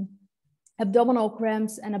 abdominal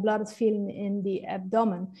cramps, and a bloated feeling in the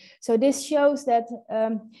abdomen. So this shows that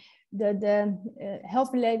the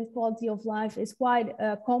health-related quality of life is quite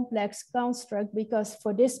a complex construct, because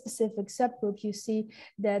for this specific subgroup, you see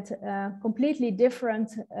that completely different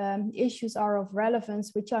issues are of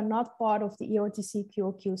relevance, which are not part of the EORTC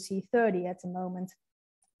QC30 at the moment.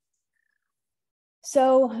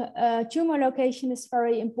 So tumor location is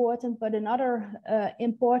very important, but another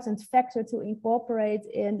important factor to incorporate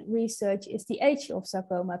in research is the age of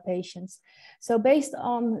sarcoma patients. So based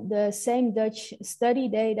on the same Dutch study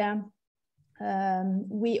data,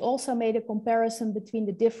 we also made a comparison between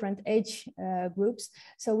the different age groups.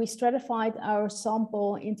 So we stratified our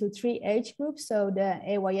sample into 3 age groups. So the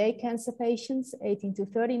AYA cancer patients, 18 to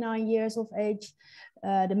 39 years of age,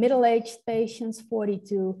 the middle-aged patients, 40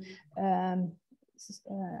 to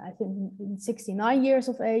I think 69 years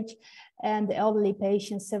of age, and the elderly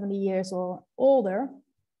patients 70 years or older.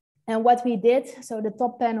 And what we did, so the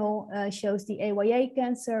top panel shows the AYA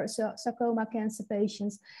cancer, sarcoma cancer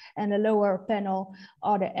patients, and the lower panel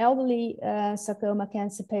are the elderly sarcoma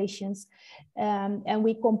cancer patients. And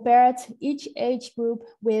we compared each age group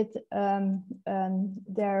with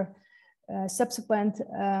their subsequent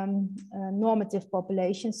normative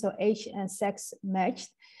population, so age and sex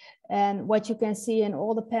matched. And what you can see in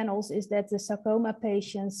all the panels is that the sarcoma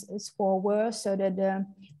patients score worse, so that the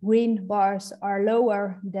green bars are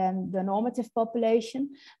lower than the normative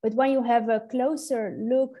population. But when you have a closer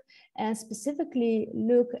look and specifically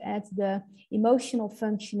look at the emotional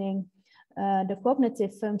functioning, the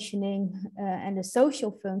cognitive functioning, and the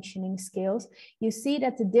social functioning skills, you see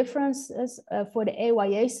that the differences for the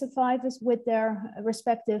AYA survivors with their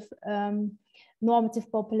respective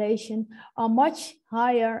normative population are much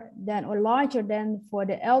higher than or larger than for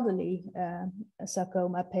the elderly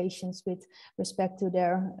sarcoma patients with respect to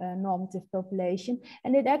their normative population.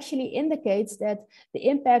 And it actually indicates that the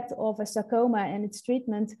impact of a sarcoma and its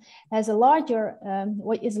treatment has a larger,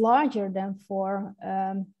 is larger than for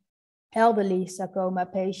elderly sarcoma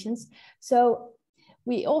patients. So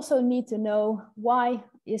we also need to know why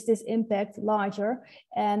is this impact larger.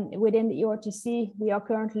 And within the EORTC, we are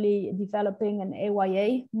currently developing an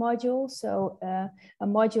AYA module. So a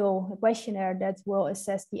module, a questionnaire that will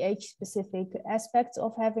assess the age-specific aspects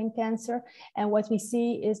of having cancer. And what we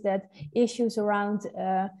see is that issues around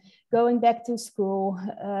going back to school,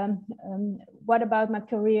 what about my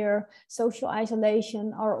career, social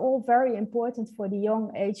isolation are all very important for the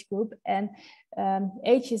young age group. And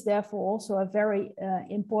age is therefore also a very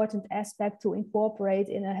important aspect to incorporate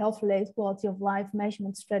in a health-related quality of life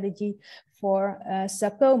measurement strategy for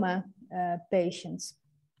sarcoma patients.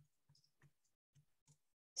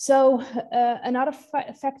 So another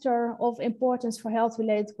factor of importance for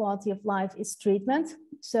health-related quality of life is treatment.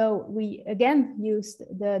 So we again used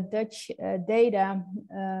the Dutch data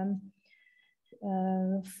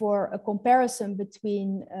for a comparison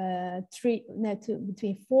between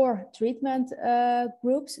between 4 treatment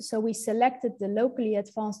groups. So we selected the locally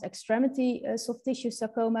advanced extremity soft tissue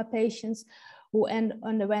sarcoma patients who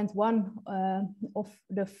underwent one of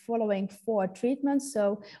the following 4 treatments.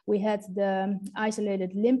 So we had the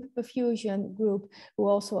isolated limb perfusion group who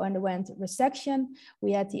also underwent resection.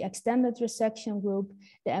 We had the extended resection group,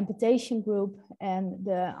 the amputation group, and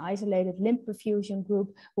the isolated limb perfusion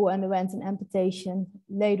group who underwent an amputation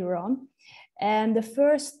later on. And the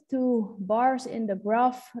first 2 bars in the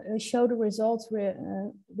graph show the results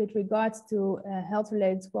with regards to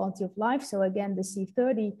health-related quality of life. So again, the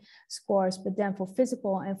C30 scores, but then for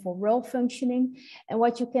physical and for role functioning. And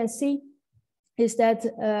what you can see is that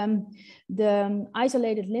the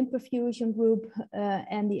isolated limb perfusion group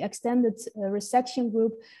and the extended resection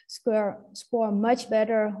group score much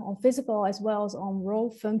better on physical as well as on role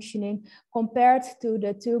functioning compared to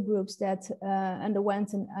the two groups that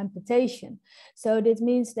underwent an amputation. So this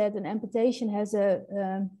means that an amputation has a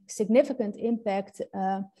significant impact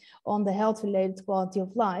on the health-related quality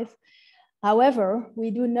of life. However, we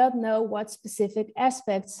do not know what specific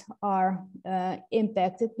aspects are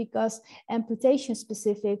impacted because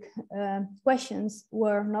amputation-specific questions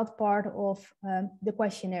were not part of the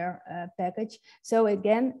questionnaire package. So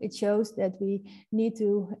again, it shows that we need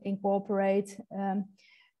to incorporate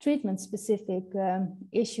treatment-specific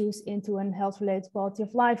issues into a health-related quality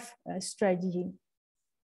of life strategy.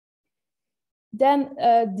 Then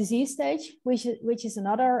disease stage, which is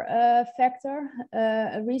another factor.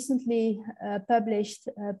 A recently published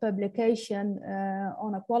publication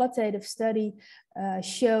on a qualitative study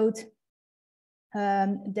showed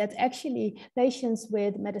that actually patients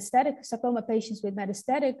with metastatic sarcoma, patients with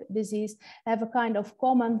metastatic disease have a kind of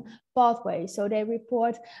common pathway. So they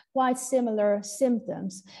report quite similar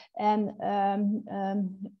symptoms. And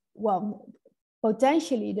well,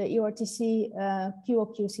 potentially the EORTC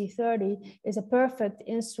QOQC30 is a perfect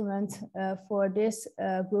instrument for this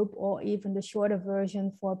group, or even the shorter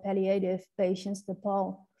version for palliative patients, the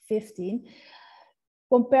PAL-15.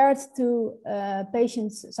 Compared to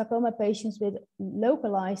sarcoma patients with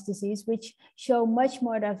localized disease, which show much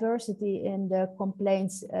more diversity in the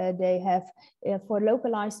complaints they have. For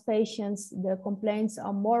localized patients, the complaints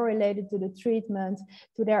are more related to the treatment,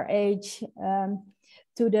 to their age,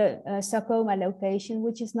 to the sarcoma location,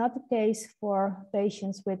 which is not the case for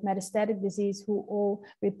patients with metastatic disease who all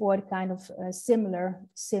report kind of similar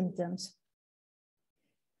symptoms.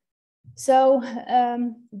 So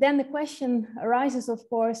then the question arises, of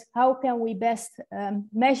course, how can we best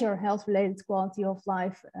measure health-related quality of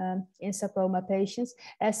life in sarcoma patients?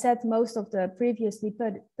 As said, most of the previously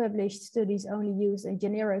published studies only use a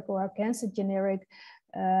generic or a cancer generic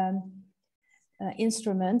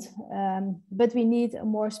instrument, but we need a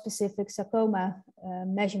more specific sarcoma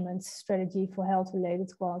measurement strategy for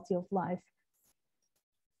health-related quality of life.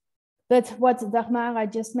 But what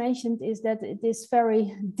Dagmara just mentioned is that it is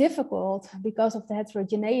very difficult because of the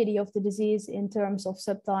heterogeneity of the disease in terms of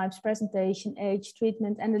subtypes, presentation, age,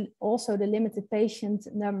 treatment, and also the limited patient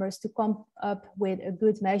numbers to come up with a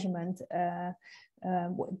good measurement,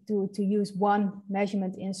 to use one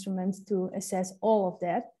measurement instrument to assess all of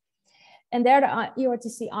that. And there the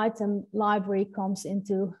EORTC item library comes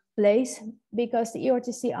into place, because the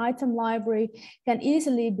EORTC item library can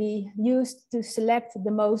easily be used to select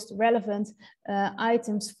the most relevant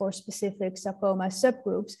items for specific sarcoma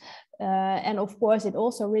subgroups. And of course, it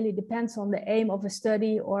also really depends on the aim of a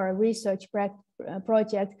study or a research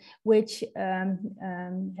project, which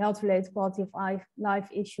health-related quality of life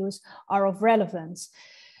issues are of relevance.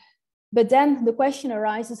 But then the question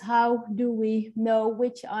arises, how do we know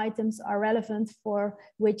which items are relevant for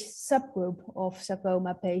which subgroup of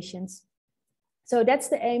sarcoma patients? So that's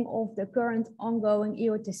the aim of the current ongoing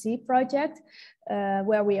EORTC project,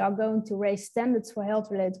 where we are going to raise standards for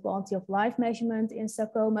health-related quality of life measurement in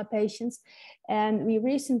sarcoma patients. And we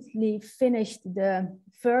recently finished the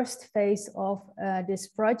first phase of this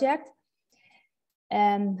project.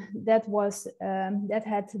 And that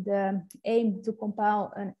had the aim to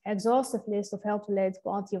compile an exhaustive list of health-related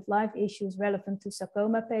quality of life issues relevant to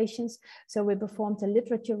sarcoma patients. So we performed a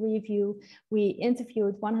literature review. We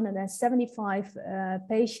interviewed 175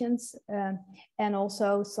 patients and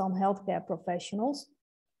also some healthcare professionals.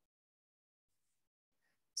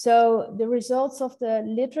 So the results of the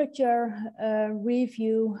literature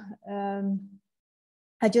review,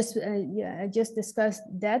 I just discussed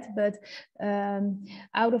that, but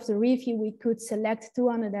out of the review, we could select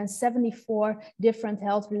 274 different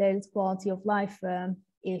health-related quality of life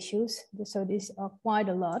issues. So these are quite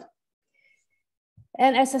a lot.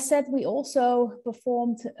 And as I said, we also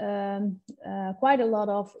performed quite a lot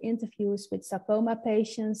of interviews with sarcoma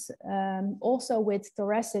patients, also with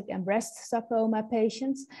thoracic and breast sarcoma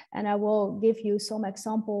patients. And I will give you some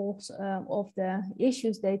examples of the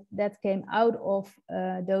issues that came out of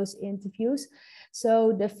those interviews.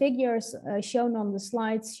 So the figures shown on the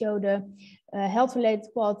slides show the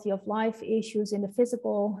health-related quality of life issues in the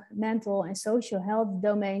physical, mental, and social health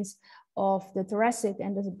domains of the thoracic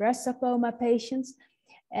and the breast sarcoma patients.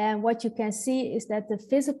 And what you can see is that the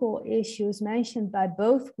physical issues mentioned by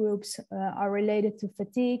both groups are related to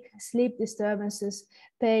fatigue, sleep disturbances,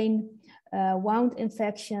 pain, wound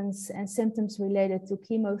infections, and symptoms related to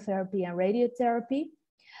chemotherapy and radiotherapy.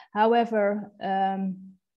 However,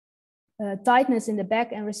 tightness in the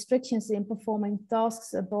back and restrictions in performing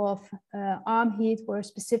tasks above arm heat were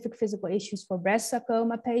specific physical issues for breast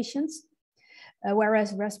sarcoma patients,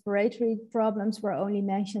 whereas respiratory problems were only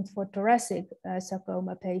mentioned for thoracic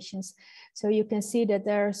sarcoma patients. So you can see that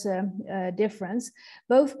there's a difference.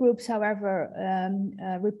 Both groups, however,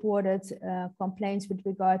 reported complaints with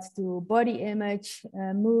regards to body image,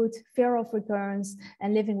 mood, fear of recurrence,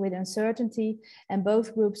 and living with uncertainty. And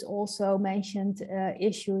both groups also mentioned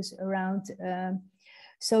issues around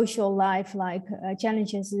social life, like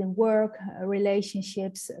challenges in work,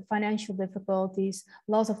 relationships, financial difficulties,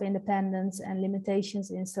 loss of independence, and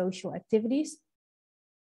limitations in social activities.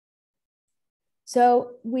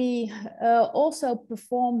 So we also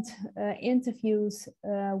performed interviews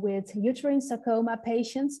with uterine sarcoma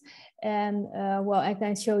patients. And well, I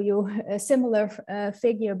can show you a similar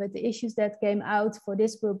figure, but the issues that came out for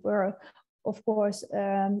this group were, of course,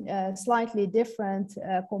 slightly different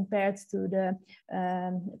compared to the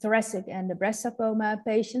thoracic and the breast sarcoma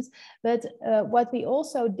patients. But what we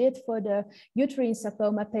also did for the uterine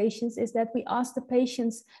sarcoma patients is that we asked the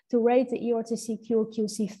patients to rate the EORTC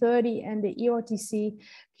QOQ-C30 and the EORTC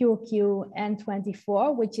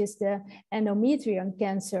QOQ-N24, which is the endometrium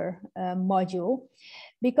cancer module,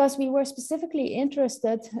 because we were specifically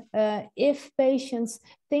interested if patients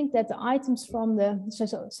think that the items from the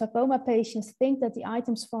sarcoma patients think that the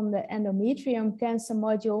items from the endometrium cancer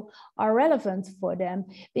module are relevant for them,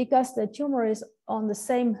 because the tumor is on the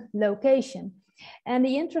same location. And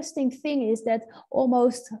the interesting thing is that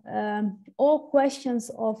almost all questions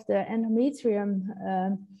of the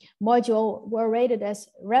endometrium module were rated as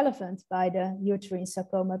relevant by the uterine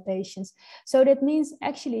sarcoma patients. So that means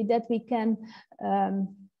actually that we can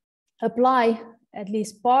apply at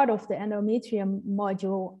least part of the endometrium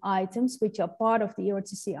module items, which are part of the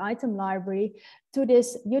EORTC item library, to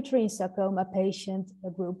this uterine sarcoma patient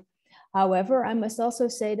group. However, I must also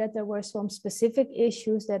say that there were some specific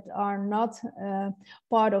issues that are not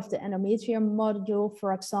part of the endometrium module.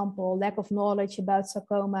 For example, lack of knowledge about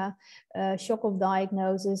sarcoma, shock of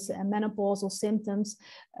diagnosis, and menopausal symptoms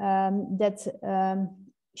that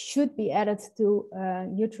should be added to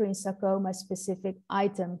uterine sarcoma specific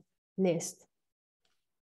item list.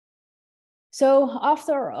 So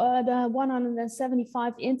after the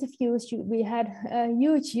 175 interviews, we had a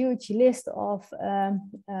huge list of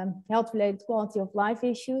health-related quality of life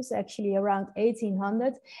issues, actually around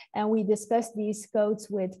 1,800. And we discussed these codes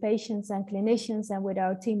with patients and clinicians and with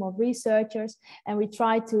our team of researchers. And we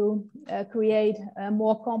tried to create a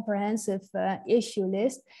more comprehensive issue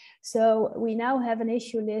list. So we now have an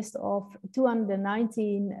issue list of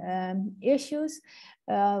 219 issues.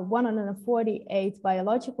 148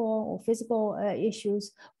 biological or physical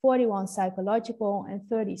issues, 41 psychological, and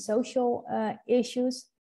 30 social issues.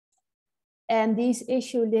 And these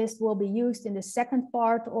issue lists will be used in the second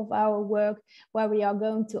part of our work, where we are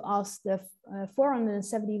going to ask the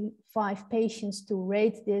 475 patients to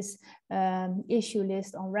rate this issue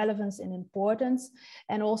list on relevance and importance,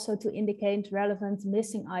 and also to indicate relevant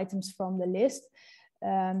missing items from the list.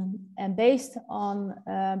 And based on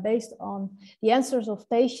the answers of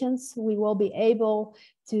patients, we will be able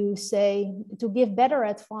to give better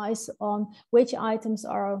advice on which items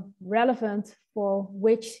are relevant for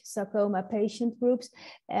which sarcoma patient groups.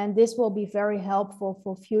 And this will be very helpful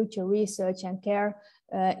for future research and care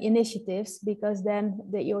initiatives, because then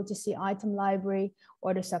the EORTC item library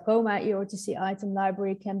or the sarcoma EORTC item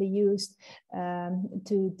library can be used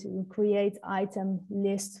to create item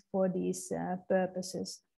lists for these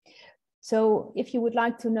purposes. So if you would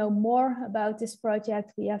like to know more about this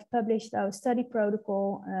project, we have published our study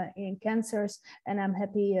protocol in Cancers, and I'm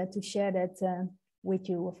happy to share that with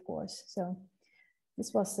you, of course. So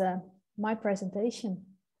this was my presentation.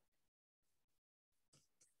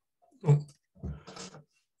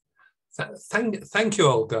 Thank you,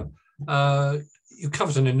 Olga. You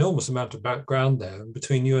covered an enormous amount of background there, and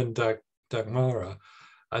between you and Dagmara,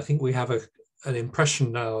 I think we have an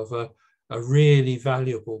impression now of a really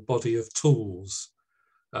valuable body of tools,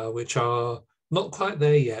 which are not quite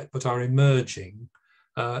there yet, but are emerging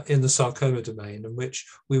in the sarcoma domain, and which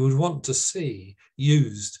we would want to see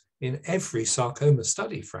used in every sarcoma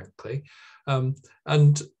study, frankly.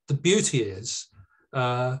 And the beauty is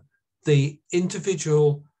the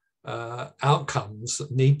individual outcomes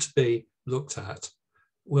that need to be looked at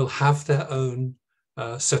will have their own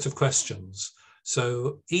set of questions.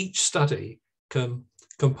 So each study can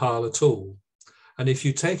compile a tool. And if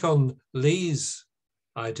you take on Lee's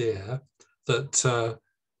idea that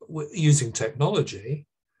using technology,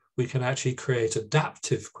 we can actually create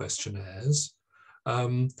adaptive questionnaires,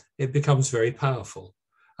 it becomes very powerful.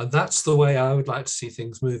 And that's the way I would like to see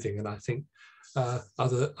things moving. And I think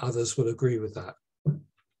others will agree with that. And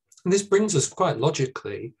this brings us quite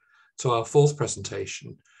logically to our fourth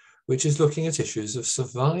presentation, which is looking at issues of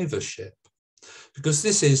survivorship, because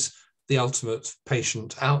this is the ultimate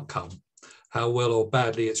patient outcome. How well or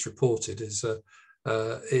badly it's reported is a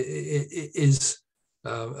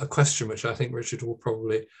question which I think Richard will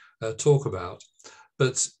probably talk about.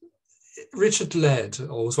 But Richard led,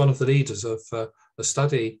 or was one of the leaders of a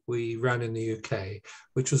study we ran in the UK,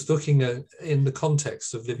 which was looking at in the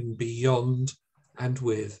context of living beyond and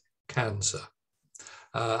with cancer,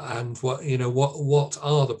 and what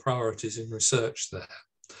are the priorities in research there.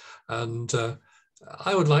 And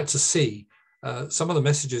I would like to see some of the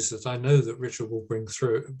messages that I know that Richard will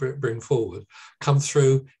bring forward come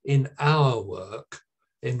through in our work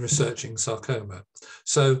in researching sarcoma.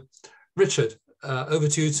 So, Richard, over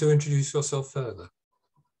to you to introduce yourself further.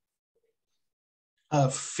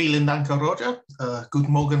 Vielen Dank, Roger.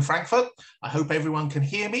 Guten Morgen, Frankfurt. I hope everyone can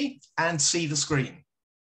hear me and see the screen.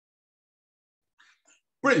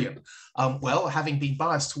 Brilliant. Well, having been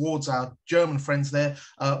biased towards our German friends there,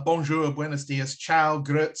 bonjour, buenos dias, ciao,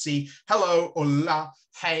 grazie, hello, hola,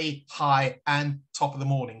 hey, hi, and top of the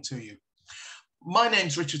morning to you. My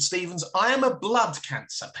name's Richard Stevens. I am a blood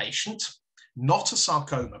cancer patient, not a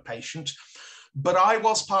sarcoma patient, but I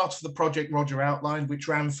was part of the project Roger outlined, which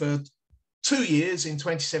ran for 2 years in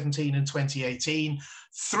 2017 and 2018.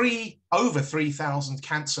 Over 3,000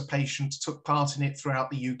 cancer patients took part in it throughout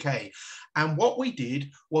the UK. And what we did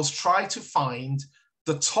was try to find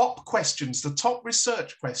the top questions, the top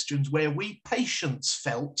research questions where we patients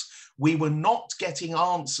felt we were not getting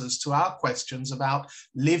answers to our questions about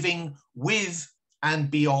living with and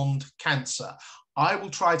beyond cancer. I will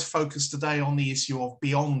try to focus today on the issue of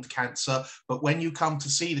beyond cancer, but when you come to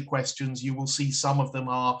see the questions, you will see some of them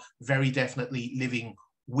are very definitely living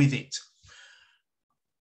with it.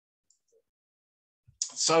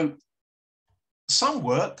 So some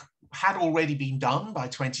work had already been done by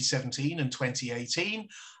 2017 and 2018,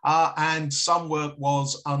 and some work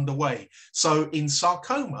was underway. So in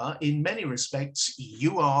sarcoma, in many respects,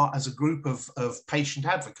 you are, as a group of patient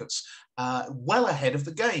advocates, well ahead of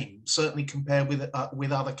the game, certainly compared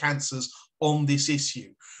with other cancers on this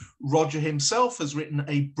issue. Roger himself has written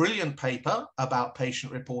a brilliant paper about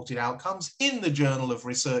patient-reported outcomes in the Journal of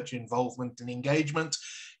Research Involvement and Engagement.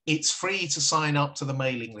 It's free to sign up to the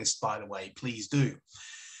mailing list, by the way, please do.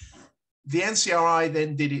 The NCRI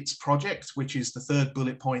then did its project, which is the third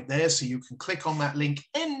bullet point there, so you can click on that link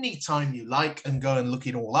anytime you like and go and look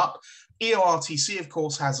it all up. EORTC, of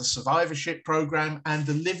course, has a survivorship program, and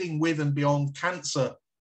the Living With and Beyond Cancer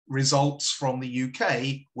results from the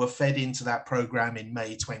UK were fed into that program in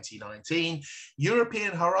May 2019.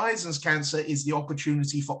 European Horizons Cancer is the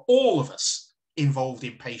opportunity for all of us involved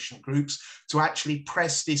in patient groups to actually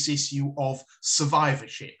press this issue of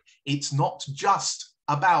survivorship. It's not just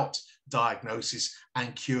about diagnosis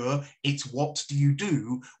and cure, it's what do you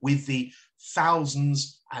do with the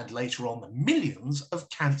thousands and later on the millions of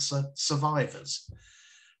cancer survivors.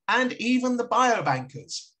 And even the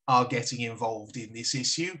biobankers are getting involved in this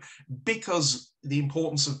issue because the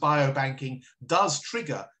importance of biobanking does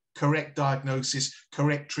trigger correct diagnosis,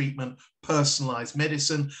 correct treatment, personalized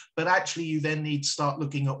medicine, but actually you then need to start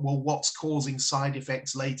looking at, well, what's causing side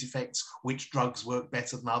effects, late effects, which drugs work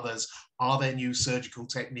better than others, are there new surgical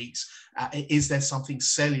techniques, is there something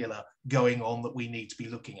cellular going on that we need to be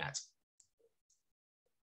looking at?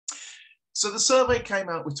 So the survey came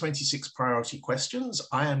out with 26 priority questions.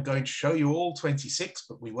 I am going to show you all 26,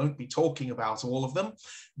 but we won't be talking about all of them.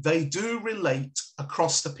 They do relate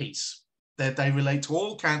across the piece. They relate to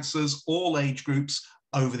all cancers, all age groups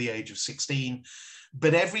over the age of 16,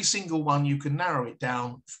 but every single one you can narrow it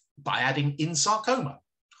down by adding in sarcoma,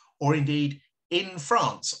 or indeed in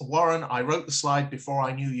France. Warren, I wrote the slide before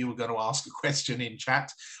I knew you were going to ask a question in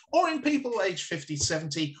chat, or in people aged 50,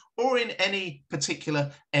 70, or in any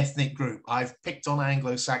particular ethnic group. I've picked on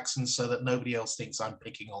Anglo-Saxons so that nobody else thinks I'm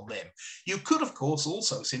picking on them. You could, of course,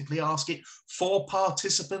 also simply ask it for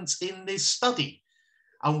participants in this study.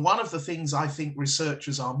 And one of the things I think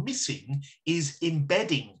researchers are missing is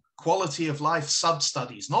embedding quality of life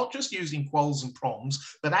sub-studies, not just using quals and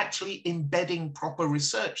proms, but actually embedding proper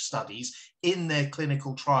research studies in their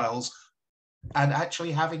clinical trials and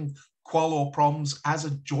actually having qual or proms as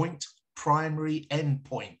a joint primary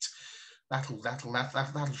endpoint.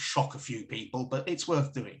 That'll shock a few people, but it's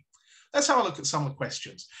worth doing. Let's have a look at some of the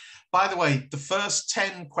questions. By the way, the first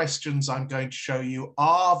 10 questions I'm going to show you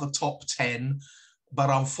are the top 10, but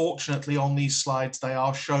unfortunately on these slides, they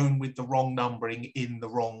are shown with the wrong numbering in the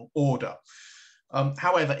wrong order.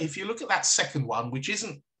 However, if you look at that second one, which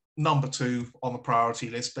isn't number 2 on the priority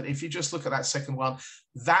list. But if you just look at that second one,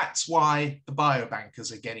 that's why the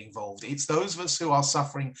biobankers are getting involved. It's those of us who are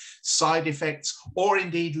suffering side effects or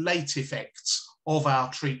indeed late effects of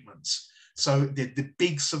our treatments. So the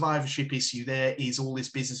big survivorship issue there is all this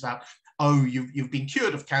business about, oh, you've been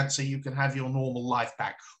cured of cancer, you can have your normal life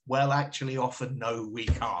back. Well, actually, often, no, we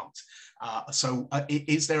can't.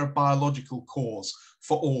 Is there a biological cause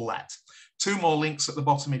for all that? 2 more links at the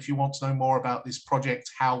bottom if you want to know more about this project,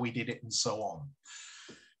 how we did it, and so on.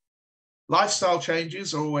 Lifestyle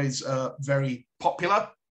changes are always very popular.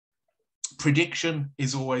 Prediction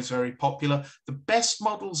is always very popular. The best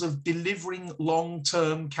models of delivering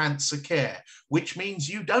long-term cancer care, which means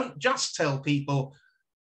you don't just tell people,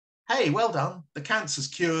 hey, well done, the cancer's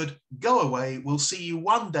cured, go away, we'll see you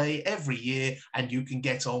one day every year and you can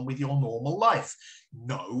get on with your normal life.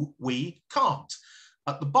 No, we can't.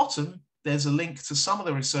 At the bottom, there's a link to some of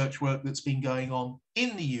the research work that's been going on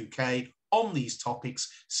in the UK on these topics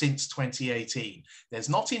since 2018. There's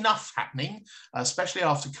not enough happening, especially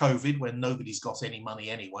after COVID, when nobody's got any money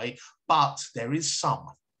anyway, but there is some.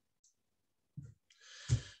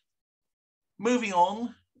 Moving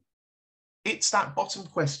on, it's that bottom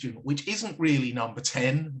question, which isn't really number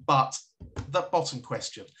 10, but the bottom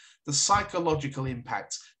question, the psychological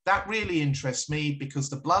impact. That really interests me because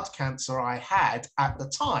the blood cancer I had at the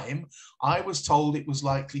time, I was told it was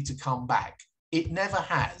likely to come back. It never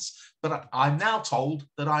has, but I'm now told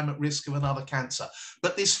that I'm at risk of another cancer.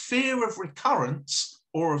 But this fear of recurrence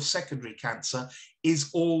or of secondary cancer is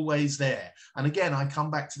always there. And again, I come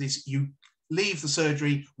back to this, you leave the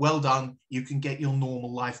surgery, well done, you can get your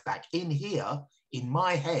normal life back. In here, in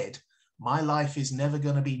my head, my life is never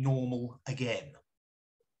going to be normal again.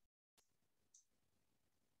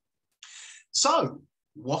 So,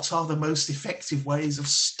 what are the most effective ways of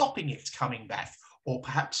stopping it coming back, or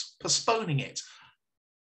perhaps postponing it?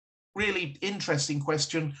 Really interesting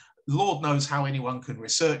question. Lord knows how anyone can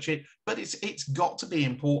research it, but it's got to be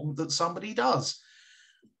important that somebody does.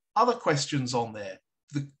 Other questions on there.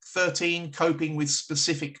 The 13, coping with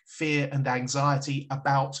specific fear and anxiety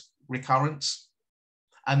about recurrence.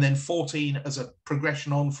 And then 14, as a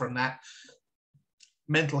progression on from that,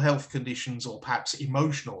 mental health conditions or perhaps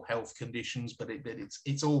emotional health conditions, but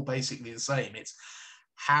it's all basically the same. It's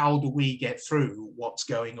how do we get through what's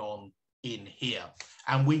going on in here?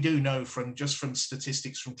 And we do know from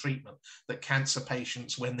statistics from treatment that cancer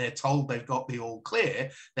patients, when they're told they've got the all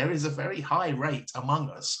clear, there is a very high rate among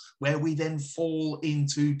us where we then fall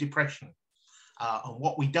into depression. And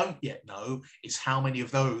what we don't yet know is how many of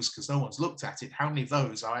those, because no one's looked at it, how many of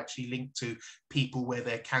those are actually linked to people where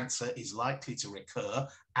their cancer is likely to recur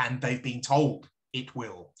and they've been told it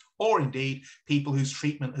will. Or indeed, people whose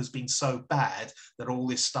treatment has been so bad that all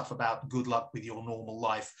this stuff about good luck with your normal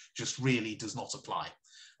life just really does not apply.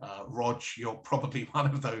 Rog, you're probably one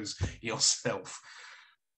of those yourself.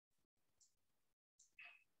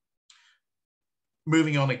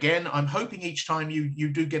 Moving on again, I'm hoping each time you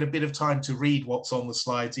do get a bit of time to read what's on the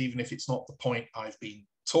slides, even if it's not the point I've been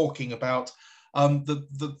talking about.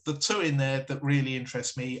 The 2 in there that really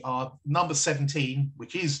interest me are number 17,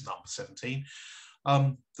 which is number 17,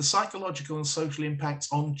 the psychological and social impacts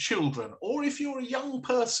on children, or if you're a young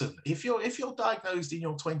person, if you're diagnosed in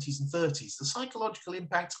your 20s and 30s, the psychological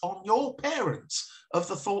impact on your parents of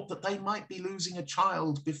the thought that they might be losing a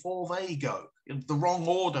child before they go, in the wrong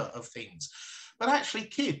order of things. But actually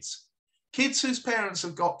kids whose parents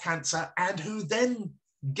have got cancer and who then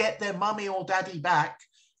get their mummy or daddy back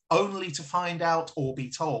only to find out or be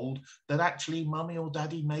told that actually mummy or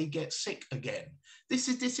daddy may get sick again. This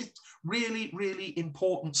is really, really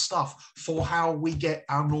important stuff for how we get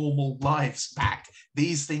our normal lives back.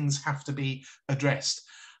 These things have to be addressed.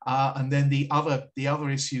 And then the other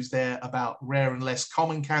issues there about rare and less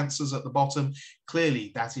common cancers at the bottom,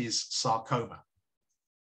 clearly that is sarcoma.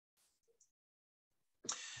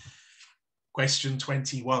 Question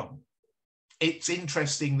 21. It's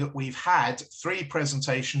interesting that we've had 3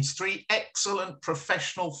 presentations, 3 excellent,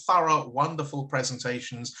 professional, thorough, wonderful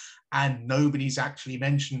presentations, and nobody's actually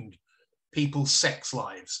mentioned people's sex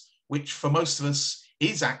lives, which for most of us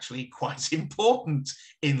is actually quite important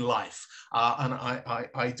in life. And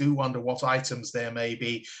I do wonder what items there may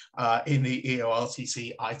be in the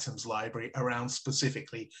EORTC items library around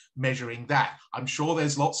specifically measuring that. I'm sure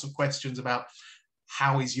there's lots of questions about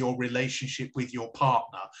how is your relationship with your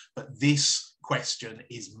partner, but this question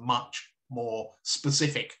is much more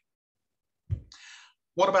specific.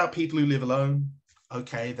 What about people who live alone?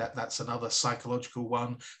 Okay, that's another psychological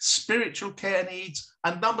one. Spiritual care needs,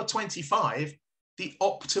 and number 25, the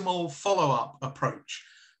optimal follow-up approach.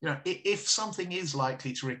 You know, if something is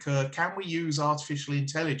likely to recur, can we use artificial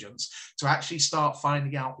intelligence to actually start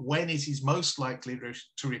finding out when it is most likely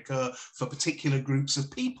to recur for particular groups of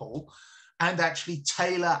people, and actually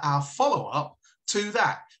tailor our follow-up to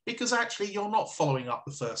that? Because actually you're not following up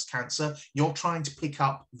the first cancer, you're trying to pick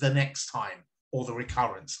up the next time or the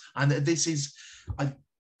recurrence. And this is,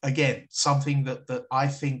 again, something that I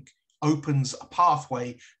think opens a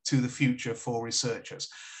pathway to the future for researchers.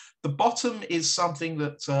 The bottom is something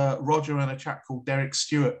that Roger and a chap called Derek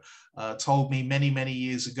Stewart told me many, many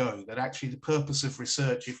years ago, that actually the purpose of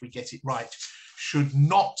research, if we get it right, should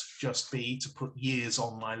not just be to put years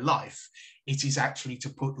on my life. It is actually to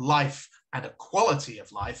put life and a quality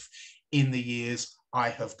of life in the years I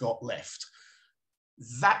have got left.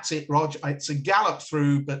 That's it, Roger. It's a gallop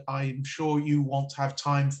through, but I'm sure you want to have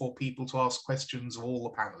time for people to ask questions of all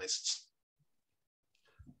the panelists.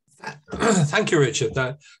 Thank you, Richard.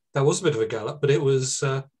 That was a bit of a gallop, but it was,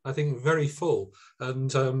 I think, very full.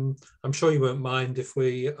 And I'm sure you won't mind if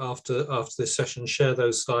we, after this session, share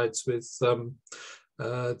those slides with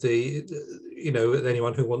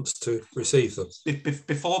anyone who wants to receive them.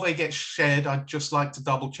 Before they get shared, I'd just like to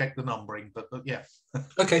double check the numbering, but yeah.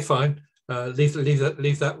 Okay, fine. Leave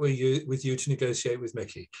that with you to negotiate with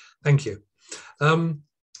Mickey. Thank you.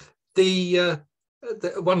 The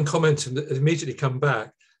one comment that immediately come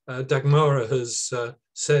back. Dagmara has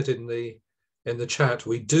said in the chat,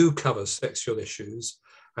 we do cover sexual issues,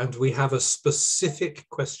 and we have a specific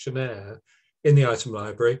questionnaire in the item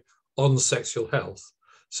library on sexual health.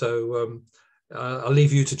 So I'll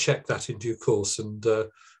leave you to check that in due course and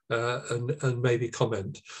maybe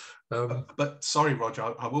comment. But sorry,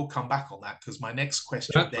 Roger, I will come back on that, because my next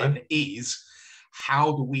question is,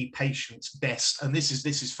 how do we patients best, and this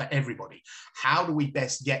is for everybody, how do we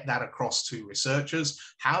best get that across to researchers?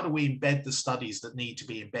 How do we embed the studies that need to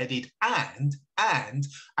be embedded? And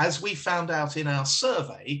as we found out in our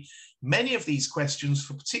survey, many of these questions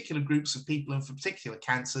for particular groups of people and for particular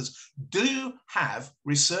cancers do have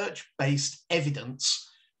research-based evidence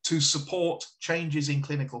to support changes in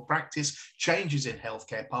clinical practice, changes in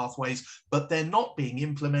healthcare pathways, but they're not being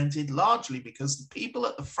implemented largely because the people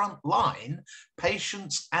at the front line,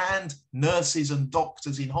 patients and nurses and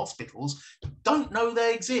doctors in hospitals, don't know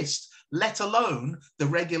they exist, let alone the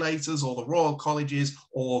regulators or the Royal Colleges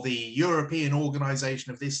or the European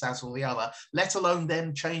organization of this, that, or the other, let alone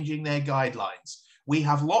them changing their guidelines. We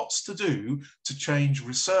have lots to do to change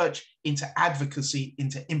research into advocacy,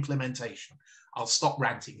 into implementation. I'll stop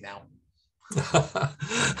ranting now.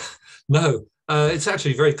 No, it's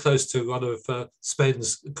actually very close to one of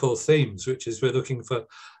SPAEN's core themes, which is we're looking for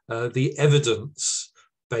the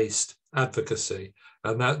evidence-based advocacy,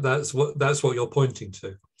 and that's what you're pointing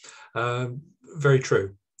to. Very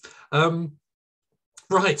true.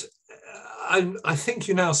 Right, I think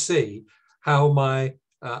you now see how my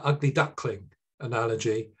ugly duckling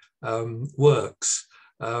analogy works.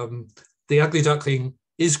 The ugly duckling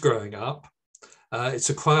is growing up. It's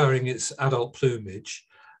acquiring its adult plumage,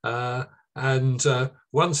 and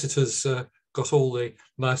once it has got all the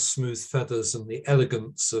nice smooth feathers and the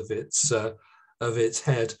elegance of its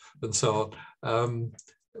head and so on,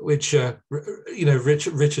 which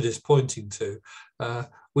Richard is pointing to,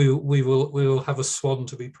 we will have a swan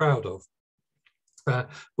to be proud of.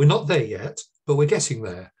 We're not there yet, but we're getting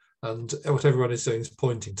there, and what everyone is doing is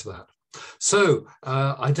pointing to that. So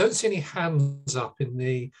I don't see any hands up in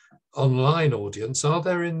the online audience. Are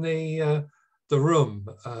there in the room,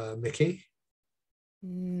 Mickey?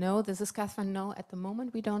 No, this is Catherine. No, at the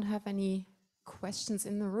moment we don't have any questions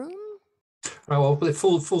in the room. Oh, well, it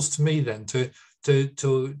falls to me then to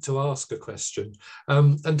ask a question.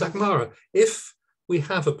 And Dagmara, if we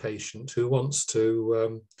have a patient who wants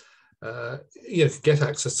to get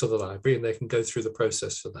access to the library, and they can go through the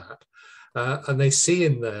process for that, and they see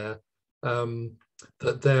in there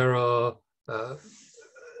that there are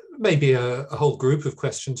maybe a whole group of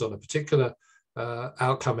questions on a particular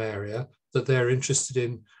outcome area that they're interested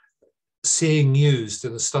in seeing used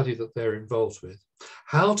in the study that they're involved with.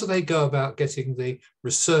 How do they go about getting the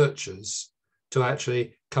researchers to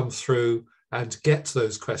actually come through and get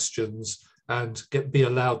those questions and be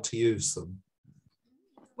allowed to use them?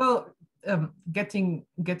 Well, getting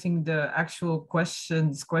the actual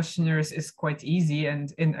questionnaires is quite easy,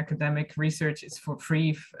 and in academic research it's for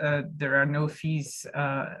free. There are no fees,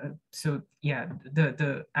 so yeah,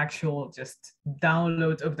 the actual just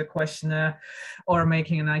download of the questionnaire or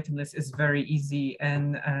making an item list is very easy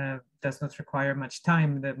and does not require much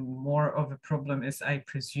time. The more of a problem is, I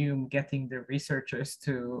presume, getting the researchers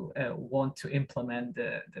to want to implement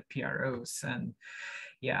the PROs, and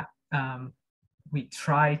yeah. we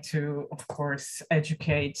try to, of course,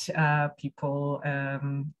 educate people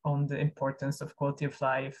on the importance of quality of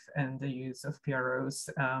life and the use of PROs.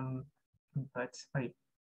 But I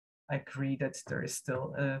agree that there is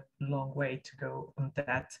still a long way to go on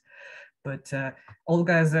that. But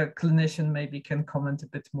Olga, as a clinician, maybe can comment a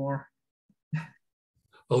bit more.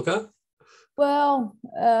 Olga? Well,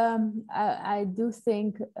 I do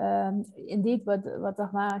think indeed what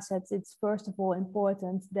Dagmara said, it's first of all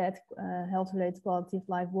important that health-related quality of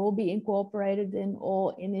life will be incorporated in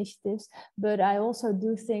all initiatives. But I also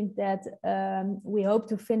do think that we hope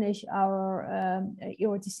to finish our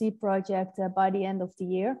EORTC project by the end of the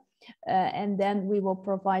year. And then we will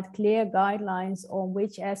provide clear guidelines on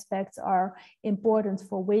which aspects are important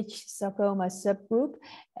for which sarcoma subgroup.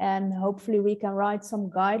 And hopefully we can write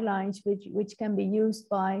some guidelines which can be used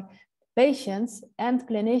by patients and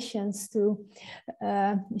clinicians to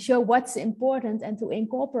show what's important and to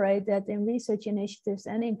incorporate that in research initiatives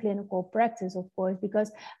and in clinical practice, of course,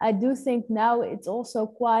 because I do think now it's also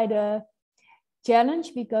quite a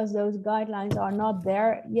challenge because those guidelines are not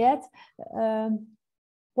there yet.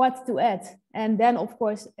 What to add. And then, of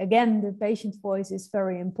course, again, the patient voice is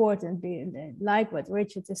very important. Like what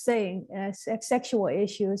Richard is saying, sexual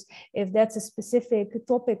issues, if that's a specific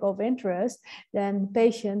topic of interest, then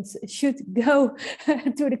patients should go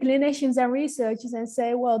to the clinicians and researchers and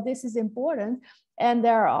say, well, this is important. And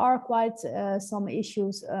there are quite some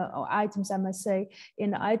issues or items, I must say,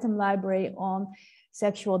 in the item library on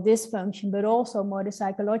sexual dysfunction, but also more the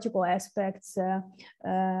psychological aspects,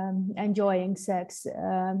 enjoying sex,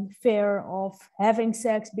 fear of having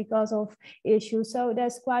sex because of issues. So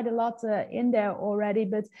there's quite a lot in there already,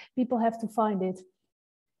 but people have to find it.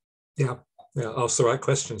 Yeah, ask the right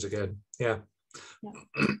questions again. Yeah.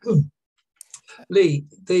 Lee,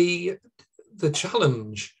 the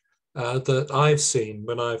challenge that I've seen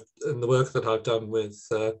when in the work that I've done with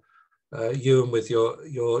you and with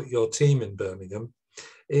your team in Birmingham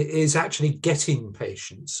is actually getting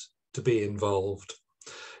patients to be involved.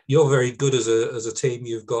 You're very good as a team.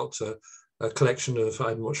 You've got a collection of,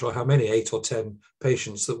 I'm not sure how many, 8 or 10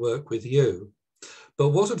 patients that work with you. But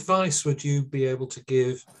what advice would you be able to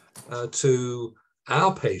give to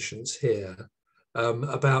our patients here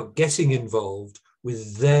about getting involved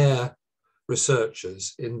with their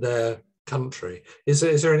researchers in their country? Is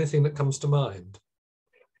there anything that comes to mind?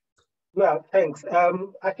 Well, thanks.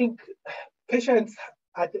 I think patients,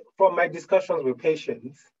 from my discussions with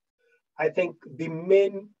patients, I think the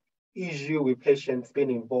main issue with patients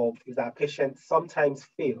being involved is that patients sometimes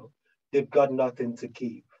feel they've got nothing to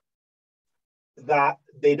give, that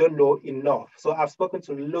they don't know enough. So I've spoken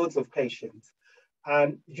to loads of patients,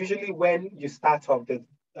 and usually when you start off, they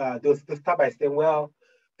start by saying, well,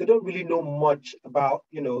 they don't really know much about,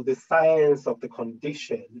 the science of the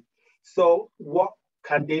condition. So what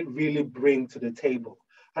can they really bring to the table?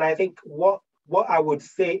 And I think what I would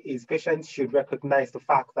say is patients should recognize the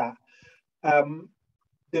fact that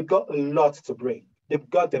they've got a lot to bring. They've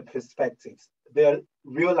got their perspectives, their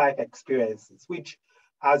real life experiences, which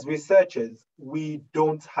as researchers, we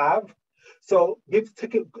don't have. So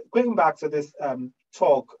going back to this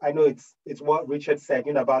talk, I know it's what Richard said,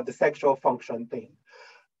 about the sexual function thing.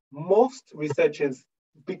 Most researchers,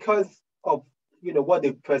 because of what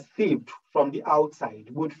they perceived from the outside,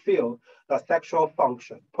 would feel that sexual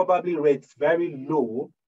function probably rates very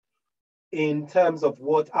low in terms of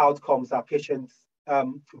what outcomes our patients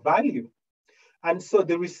value. And so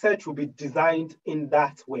the research will be designed in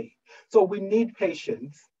that way. So we need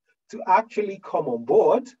patients to actually come on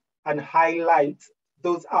board and highlight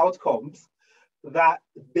those outcomes that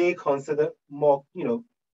they consider more,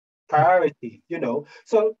 priority,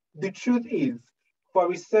 So the truth is, for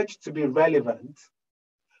research to be relevant,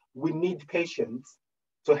 we need patients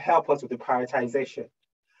to help us with the prioritization.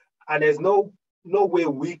 And there's no way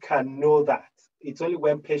we can know that. It's only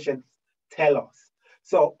when patients tell us.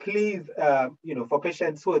 So please, for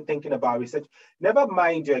patients who are thinking about research, never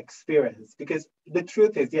mind your experience, because the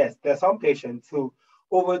truth is, yes, there are some patients who,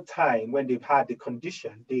 over time, when they've had the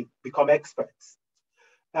condition, they become experts.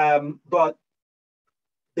 But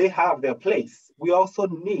they have their place. We also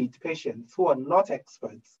need patients who are not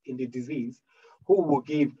experts in the disease, who will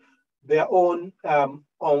give their own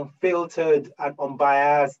unfiltered and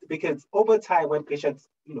unbiased, because over time, when patients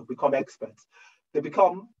become experts, they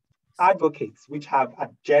become advocates which have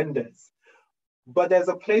agendas. But there's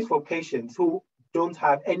a place for patients who don't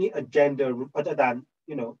have any agenda other than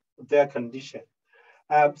their condition.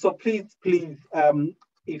 So please,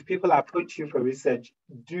 if people approach you for research,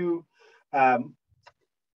 do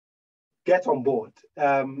get on board.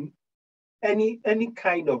 Any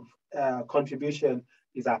kind of contribution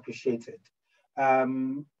is appreciated.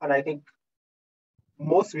 And I think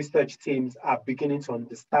most research teams are beginning to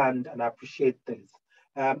understand and appreciate this.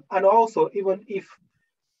 And also, even if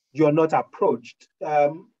you're not approached,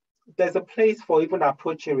 there's a place for even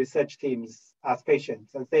approaching research teams as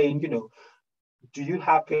patients and saying, you know, do you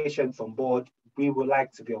have patients on board? We would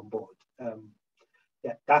like to be on board.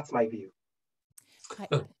 Yeah, that's my view.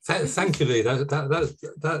 Thank you, Lee.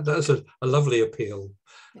 That's a lovely appeal.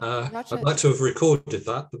 I'd like to have recorded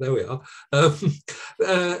that, but there we are.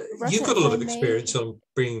 You've got a lot of experience on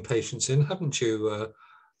bringing patients in, haven't you,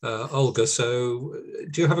 Olga? So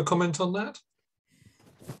do you have a comment on that?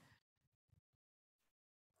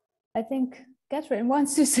 I think Catherine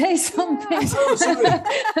wants to say something. Yeah. Oh, sorry.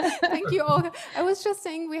 Thank you, Olga. I was just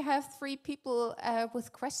saying we have 3 people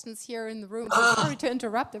with questions here in the room. So sorry to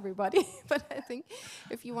interrupt everybody, but I think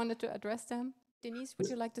if you wanted to address them. Denise, would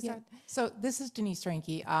you like to start? Yeah. So this is Denise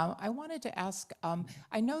Reinke. I wanted to ask,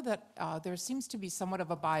 I know that there seems to be somewhat of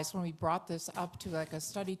a bias when we brought this up to like a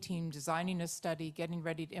study team designing a study, getting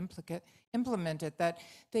ready to implement it, that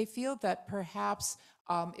they feel that perhaps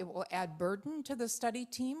it will add burden to the study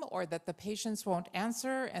team, or that the patients won't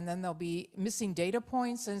answer and then they'll be missing data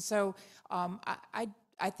points. And so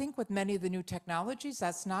I think with many of the new technologies,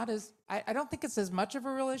 that's not as, I don't think it's as much of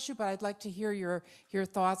a real issue, but I'd like to hear your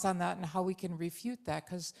thoughts on that and how we can refute that,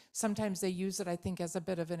 because sometimes they use it, I think, as a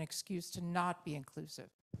bit of an excuse to not be inclusive.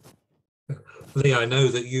 Lee, I know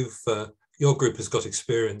that your group has got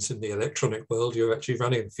experience in the electronic world. You're actually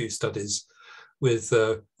running a few studies with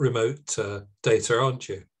remote data, aren't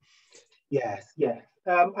you? Yes, yes.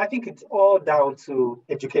 I think it's all down to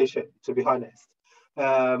education, to be honest.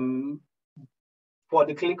 For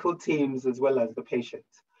the clinical teams as well as the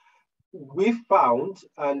patients. We've found,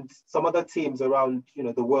 and some other teams around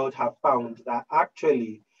the world have found, that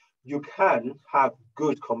actually you can have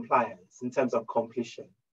good compliance in terms of completion.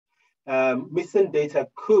 Missing data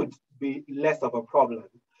could be less of a problem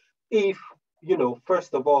if,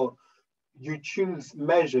 first of all, you choose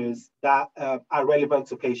measures that are relevant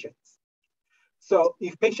to patients. So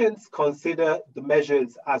if patients consider the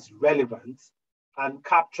measures as relevant and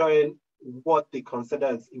capturing what they consider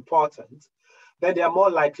as important, then they are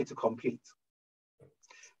more likely to complete.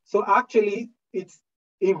 So actually, it's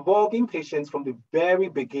involving patients from the very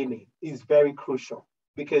beginning is very crucial,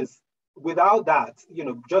 because without that,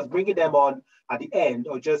 just bringing them on at the end,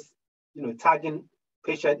 or just tagging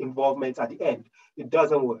patient involvement at the end, it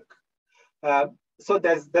doesn't work. So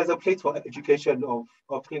there's a place for education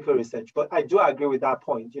of clinical research, but I do agree with that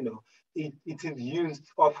point. It is used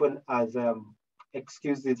often as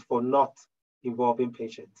excuses for not involving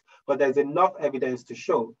patients, but there's enough evidence to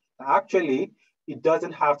show that actually it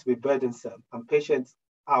doesn't have to be burdensome and patients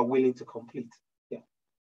are willing to complete. Yeah.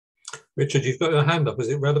 Richard, you've got your hand up. Is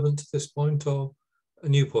it relevant to this point or a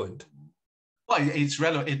new point? Well, it's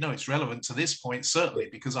relevant. No, it's relevant to this point, certainly,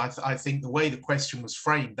 because I think the way the question was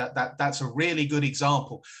framed, that's a really good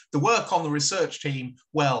example. The work on the research team,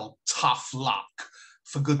 well, tough luck.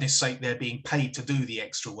 For goodness sake, they're being paid to do the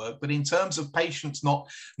extra work. But in terms of patients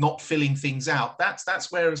not filling things out,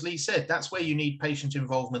 that's where, as Lee said, that's where you need patient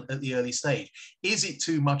involvement at the early stage. Is it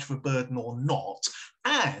too much of a burden or not?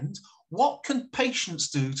 And what can patients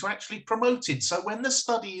do to actually promote it? So when the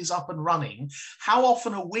study is up and running, how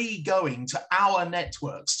often are we going to our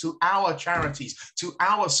networks, to our charities, to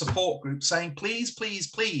our support groups saying, please,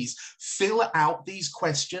 please, please fill out these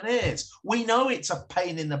questionnaires? We know it's a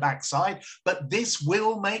pain in the backside, but this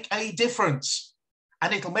will make a difference.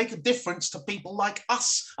 And it'll make a difference to people like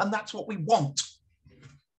us. And that's what we want.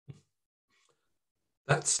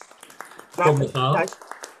 That's from the heart.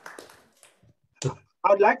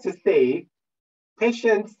 I would like to say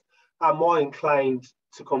patients are more inclined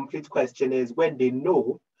to complete questionnaires when they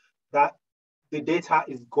know that the data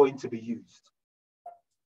is going to be used.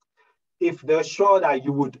 If they're sure that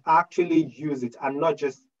you would actually use it and not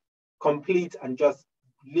just complete and just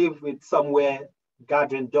live with somewhere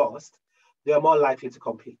gathering dust, they are more likely to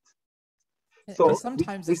complete. So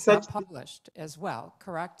sometimes it's not published as well,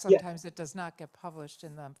 correct? Sometimes it does not get published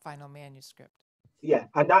in the final manuscript. Yeah,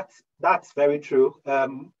 and that's very true.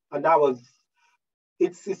 And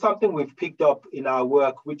it's something we've picked up in our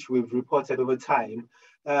work, which we've reported over time.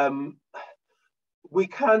 We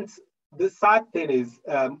can't, the sad thing is,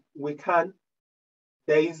 there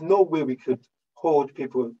is no way we could hold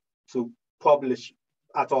people to publish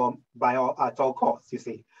at all costs, you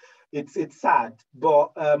see. It's sad,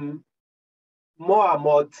 but more and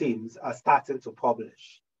more teams are starting to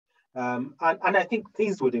publish. And I think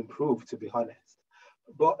things would improve, to be honest.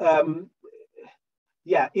 But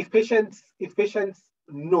yeah, if patients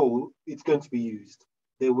know it's going to be used,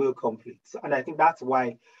 they will complete. And I think that's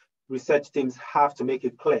why research teams have to make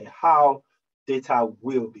it clear how data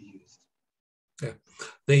will be used. Yeah,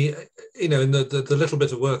 in the little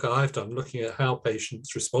bit of work I've done looking at how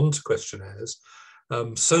patients respond to questionnaires,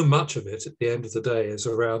 so much of it at the end of the day is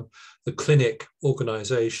around the clinic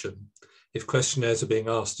organization. If questionnaires are being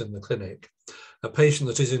asked in the clinic, a patient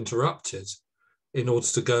that is interrupted in order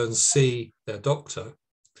to go and see their doctor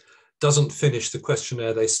doesn't finish the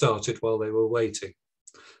questionnaire they started while they were waiting.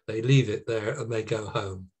 They leave it there and they go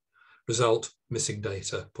home. Result, missing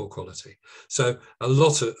data, poor quality. So a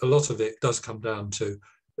lot of it does come down to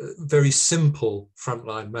very simple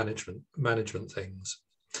frontline management things.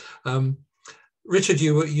 Richard,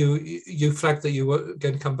 you flagged that you were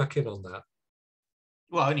going to come back in on that.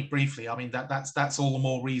 Well, only briefly. I mean, that's all the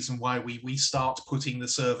more reason why we start putting the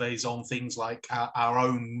surveys on things like our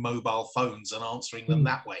own mobile phones and answering them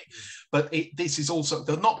that way. But this is also,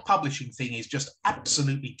 the not publishing thing is just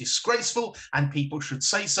absolutely disgraceful, and people should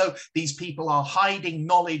say so. These people are hiding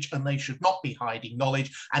knowledge, and they should not be hiding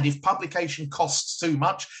knowledge. And if publication costs too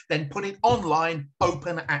much, then put it online,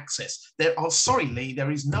 open access. Sorry, Lee,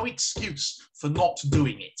 there is no excuse for not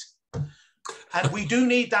doing it. And we do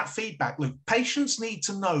need that feedback loop. Patients need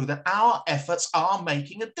to know that our efforts are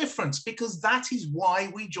making a difference, because that is why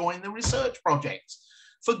we join the research project.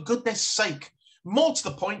 For goodness sake, more to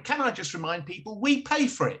the point, can I just remind people, we pay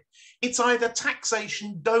for it. It's either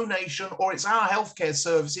taxation, donation, or it's our healthcare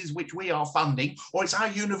services, which we are funding, or it's our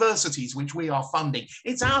universities, which we are funding.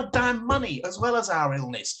 It's our damn money as well as our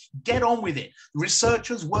illness. Get on with it.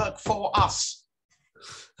 Researchers work for us.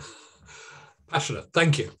 Passionate,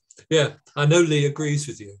 thank you. Yeah, I know Lee agrees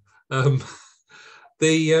with you.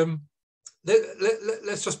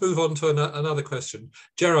 Let's just move on to another question.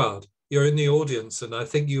 Gerard, you're in the audience, and I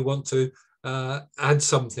think you want to add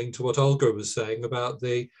something to what Olga was saying about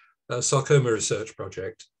the sarcoma research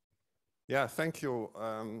project. Yeah, thank you,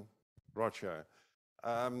 Roger.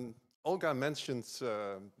 Olga mentioned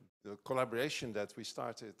the collaboration that we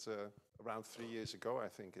started around 3 years ago, I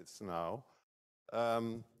think it's now.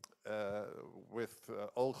 With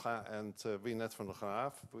Olga and Wienet van der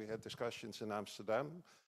Graaf. We had discussions in Amsterdam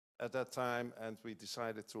at that time, and we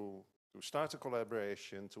decided to start a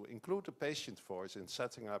collaboration to include the patient voice in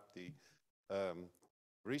setting up the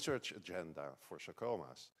research agenda for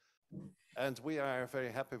sarcomas. And we are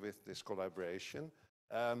very happy with this collaboration.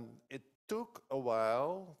 It took a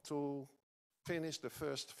while to finish the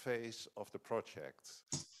first phase of the project.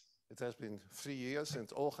 It has been 3 years,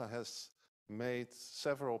 and Olga has made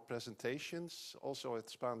several presentations, also at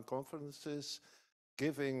SPAEN conferences,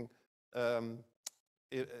 giving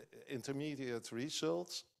intermediate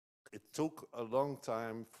results. It took a long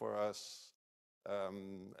time for us,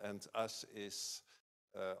 and us is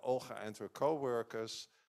Olga and her co-workers,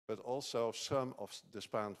 but also some of the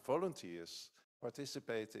SPAEN volunteers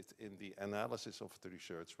participated in the analysis of the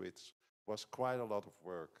research, which was quite a lot of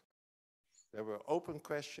work. There were open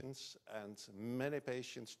questions, and many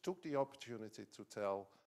patients took the opportunity to tell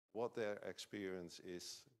what their experience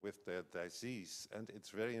is with their disease. And it's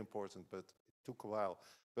very important, but it took a while.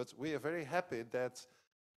 But we are very happy that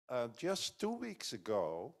just 2 weeks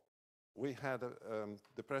ago, we had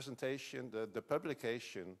the presentation, the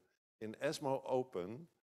publication in ESMO Open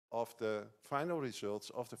of the final results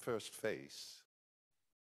of the first phase.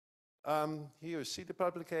 Here you see the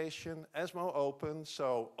publication, ESMO Open,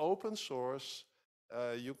 so open source.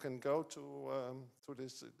 You can go to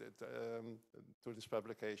this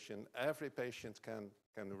publication. Every patient can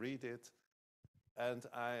read it, and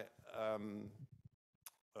I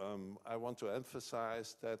want to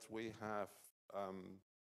emphasize that we have.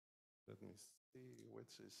 Let me see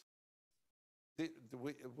which is.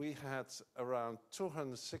 We had around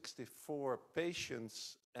 264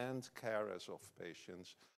 patients and carers of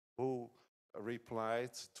patients who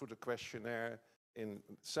replied to the questionnaire in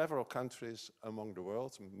several countries among the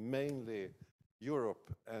world, mainly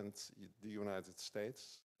Europe and the United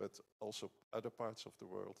States, but also other parts of the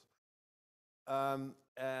world.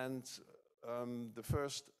 The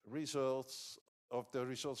first results of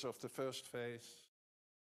the first phase,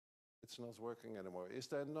 it's not working anymore. Is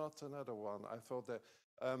there not another one? I thought that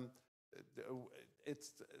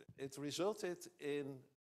it resulted in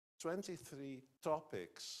 23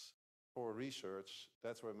 topics for research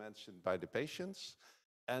that were mentioned by the patients.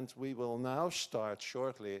 And we will now start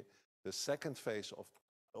shortly the second phase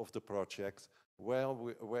of the project,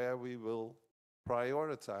 where we will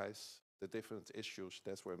prioritize the different issues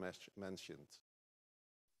that were mentioned.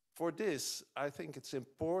 For this, I think it's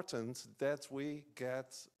important that we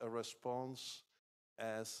get a response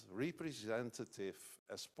as representative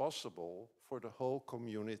as possible for the whole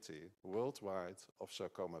community worldwide of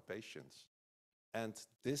sarcoma patients. And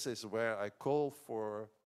this is where I call for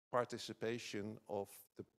participation of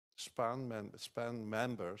the SPAEN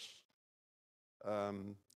members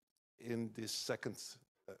in this second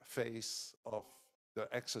phase of the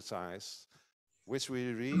exercise, which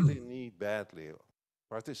we really need badly.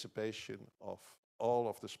 Participation of all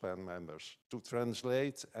of the SPAEN members to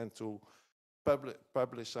translate and to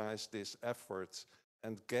publicize this effort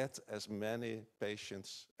and get as many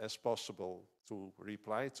patients as possible to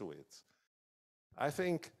reply to it. I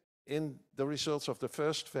think in the results of the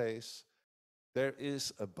first phase, there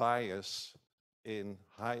is a bias in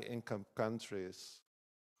high-income countries,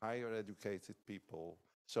 higher educated people.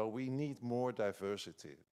 So we need more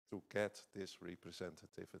diversity to get this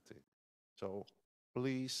representativity. So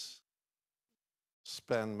please,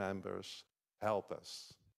 SPAEN members, help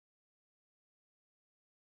us.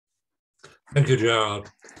 Thank you, Gerard.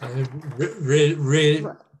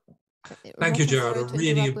 Thank you, Gerard. A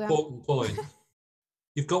really important point.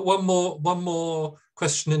 You've got one more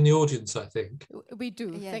question in the audience, I think. We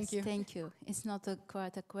do. Yes, thank you. Thank you. It's not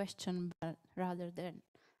quite a question, but rather than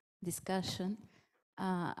discussion.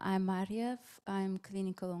 I'm Mariev. I'm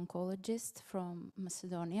clinical oncologist from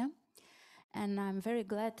Macedonia, and I'm very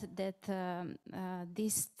glad that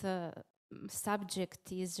this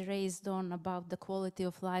subject is raised on about the quality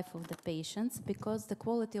of life of the patients, because the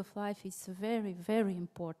quality of life is very, very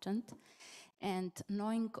important. And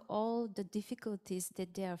knowing all the difficulties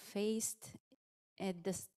that they are faced at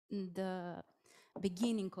the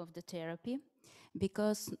beginning of the therapy,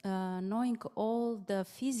 because knowing all the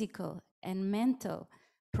physical and mental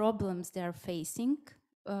problems they are facing,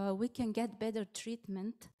 we can get better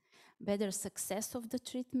treatment, better success of the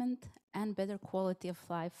treatment, and better quality of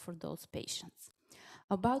life for those patients.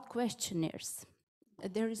 About questionnaires,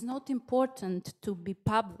 there is not important to be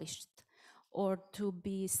published or to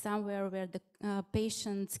be somewhere where the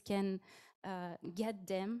patients can get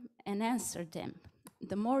them and answer them.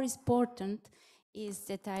 The more important is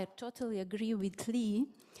that I totally agree with Lee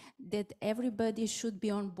that everybody should be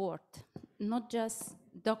on board, not just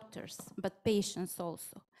doctors, but patients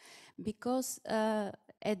also. Because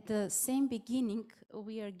at the same beginning,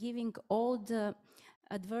 we are giving all the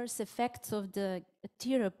adverse effects of the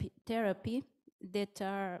therapy that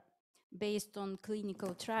are based on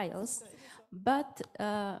clinical trials, but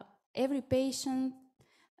every patient,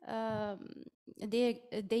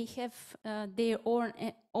 they have their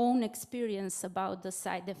own experience about the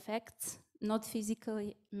side effects, not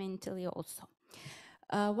physically, mentally also.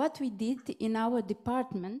 What we did in our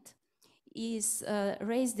department is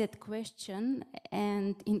raise that question,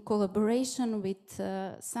 and in collaboration with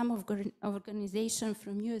some organization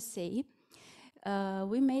from USA,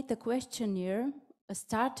 we made a questionnaire,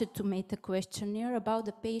 started to make a questionnaire about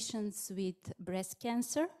the patients with breast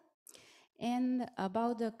cancer and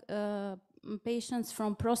about the patients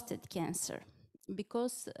from prostate cancer,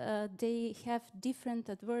 because they have different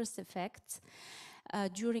adverse effects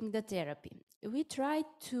during the therapy. We tried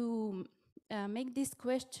to make this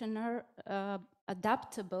questionnaire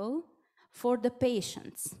adaptable for the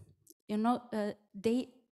patients. You know,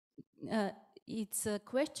 it's a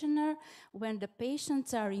questionnaire when the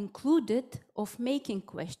patients are included of making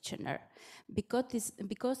questionnaire, because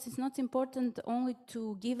it's not important only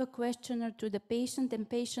to give a questionnaire to the patient and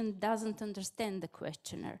patient doesn't understand the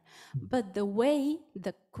questionnaire, but the way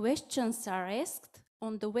the questions are asked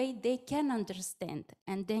on the way they can understand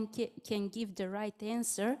and then can give the right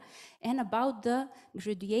answer, and about the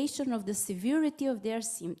graduation of the severity of their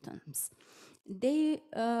symptoms. We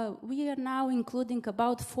are now including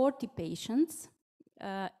about 40 patients,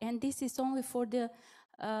 and this is only for the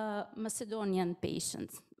Macedonian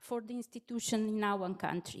patients, for the institution in our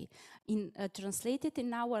country, translated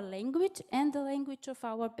in our language and the language of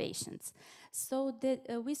our patients. So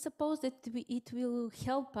that we suppose that it will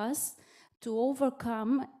help us to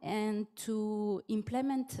overcome and to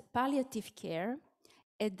implement palliative care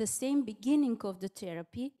at the same beginning of the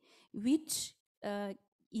therapy, which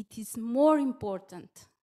it is more important,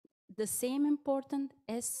 the same important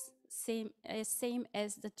as same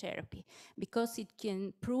as the therapy, because it can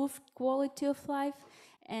improve quality of life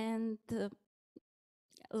and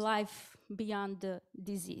life beyond the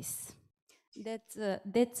disease.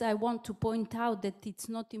 That's I want to point out that it's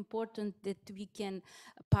not important that we can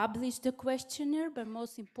publish the questionnaire, but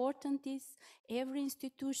most important is every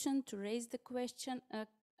institution to raise the question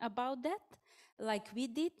about that, like we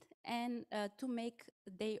did, and to make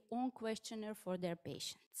their own questionnaire for their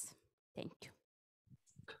patients. Thank you.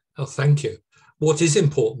 Oh, thank you. What is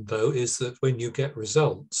important, though, is that when you get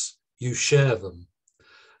results, you share them.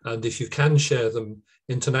 And if you can share them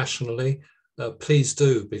internationally, please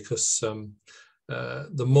do, because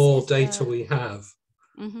the more data we have,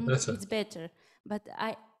 better. It's better. But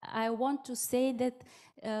I want to say that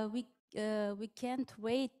we can't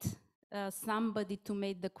wait somebody to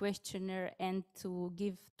make the questionnaire and to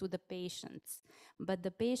give to the patients. But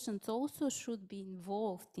the patients also should be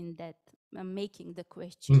involved in that, making the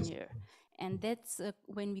questionnaire. And that's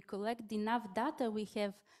when we collect enough data, we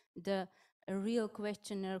have a real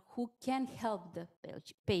questionnaire who can help the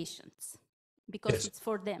patients, because it's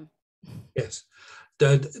for them. Yes.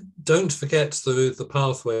 Don't forget the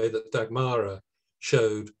pathway that Dagmara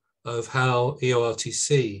showed of how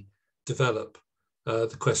EORTC develop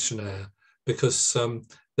the questionnaire, because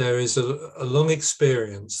there is a long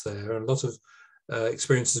experience there, and a lot of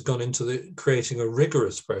experience has gone into creating a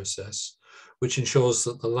rigorous process which ensures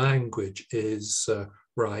that the language is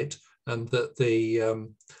right and that the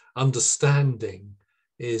understanding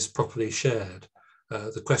is properly shared,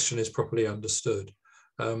 the question is properly understood.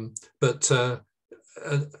 And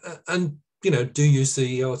you know, do use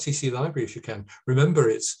the EORTC library if you can. Remember,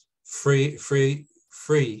 it's free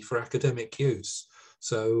for academic use.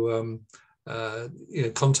 So you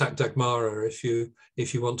know, contact Dagmara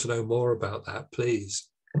if you want to know more about that, please.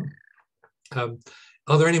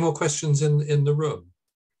 Are there any more questions in the room?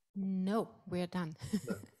 No, we're done.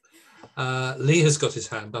 No. Lee has got his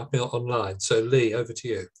hand up online. So Lee, over to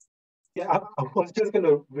you. Yeah, I was just going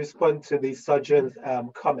to respond to the surgeon's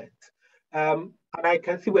comment. And I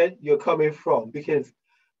can see where you're coming from, because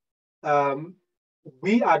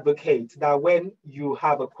we advocate that when you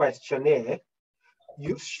have a questionnaire,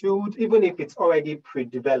 you should, even if it's already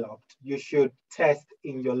pre-developed, you should test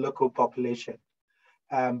in your local population.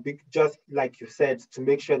 Just like you said, to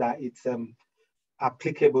make sure that it's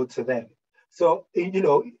applicable to them. So, you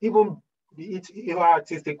know, even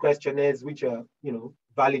artistic questionnaires, which are, you know,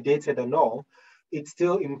 validated and all, it's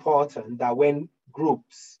still important that when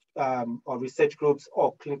groups or research groups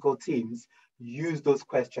or clinical teams use those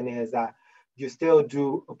questionnaires, that you still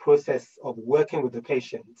do a process of working with the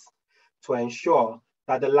patients to ensure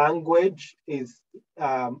that the language is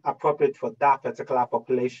appropriate for that particular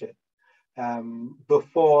population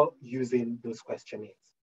before using those questionnaires.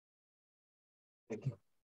 Thank you.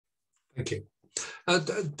 Thank you.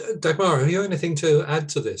 Dagmara, have you anything to add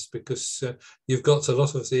to this? Because you've got a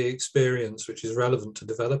lot of the experience which is relevant to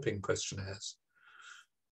developing questionnaires.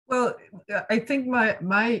 Well, I think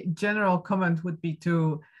my general comment would be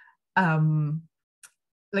to,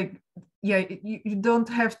 like, yeah, you don't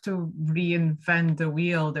have to reinvent the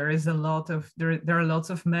wheel. There is a lot of there are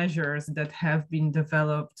lots of measures that have been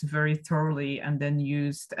developed very thoroughly and then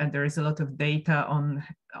used, and there is a lot of data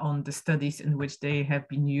on the studies in which they have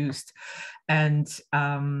been used, and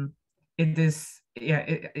it is, yeah,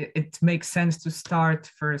 it makes sense to start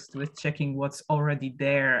first with checking what's already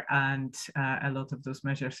there, and a lot of those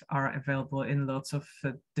measures are available in lots of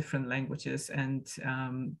different languages, and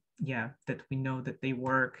yeah, that we know that they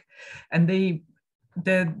work, and the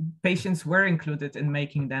patients were included in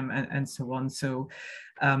making them, and so on. So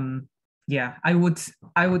yeah, I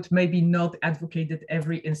would maybe not advocate that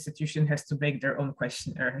every institution has to make their own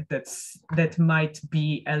questionnaire. That might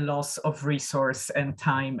be a loss of resource and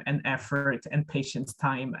time and effort and patients'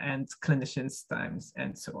 time and clinicians' times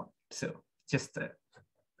and so on. So just a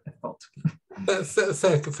thought.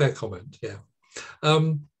 Fair comment, yeah.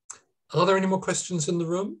 Are there any more questions in the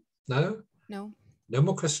room? No? No. No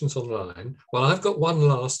more questions online. Well, I've got one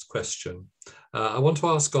last question. I want to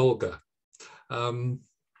ask Olga.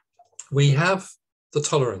 We have the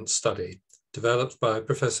tolerance study developed by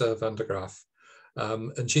Professor van der Graaf,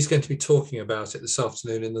 and she's going to be talking about it this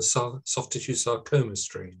afternoon in the soft tissue sarcoma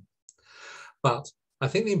stream. But I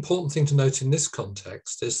think the important thing to note in this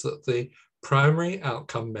context is that the primary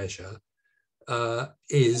outcome measure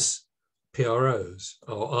is PROs,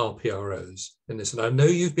 or are PROs in this. And I know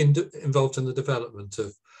you've been involved in the development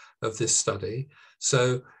of this study.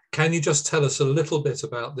 So can you just tell us a little bit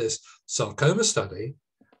about this sarcoma study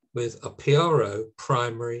with a PRO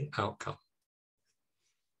primary outcome?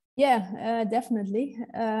 Yeah, definitely.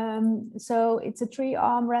 So it's a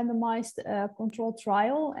 3-arm randomized controlled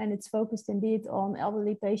trial, and it's focused indeed on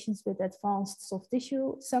elderly patients with advanced soft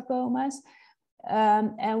tissue sarcomas.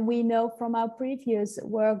 And we know from our previous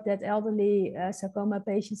work that elderly sarcoma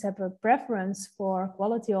patients have a preference for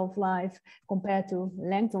quality of life compared to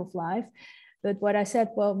length of life. But what I said,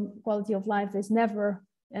 well, quality of life is never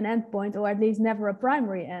an endpoint, or at least never a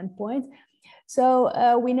primary endpoint. So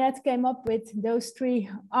we net came up with those 3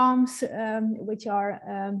 arms, which are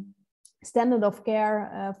standard of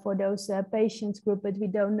care for those patients group, but we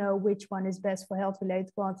don't know which one is best for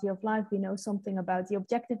health-related quality of life. We know something about the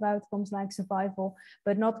objective outcomes like survival,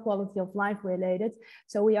 but not quality of life related.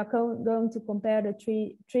 So we are going to compare the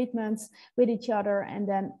treatments with each other, and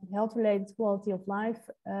then health-related quality of life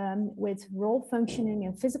with role functioning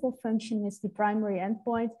and physical functioning is the primary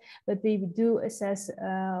endpoint, but we do assess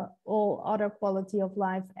all other quality of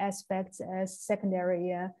life aspects as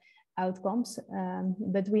secondary outcomes,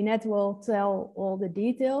 but we net will tell all the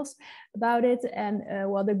details about it. And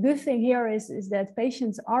well, the good thing here is that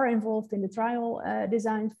patients are involved in the trial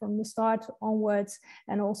design from the start onwards,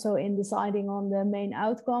 and also in deciding on the main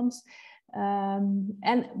outcomes.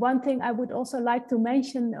 And one thing I would also like to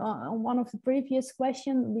mention on one of the previous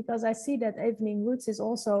questions, because I see that Evelyn Roots is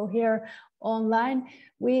also here online.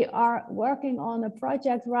 We are working on a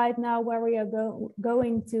project right now where we are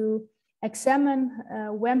going to examine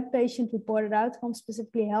when patient-reported outcomes,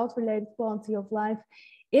 specifically health-related quality of life,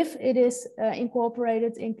 if it is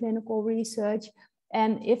incorporated in clinical research,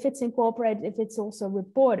 and if it's incorporated, if it's also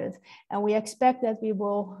reported. And we expect that we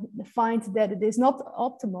will find that it is not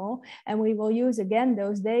optimal, and we will use again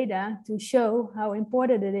those data to show how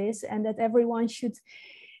important it is, and that everyone should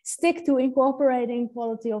stick to incorporating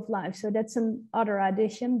quality of life. So that's another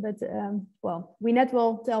addition, but well, we net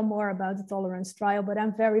will tell more about the tolerance trial, but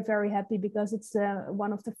I'm very, very happy because it's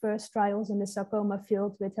one of the first trials in the sarcoma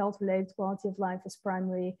field with health-related quality of life as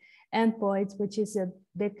primary endpoint, which is a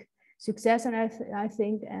big success. And I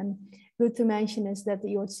think, and good to mention is that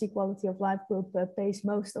the EOTC quality of life group pays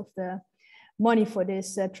most of the money for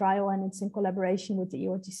this trial, and it's in collaboration with the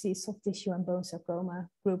EOTC soft tissue and bone sarcoma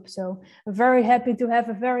group. So I'm very happy to have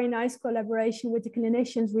a very nice collaboration with the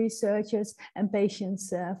clinicians, researchers, and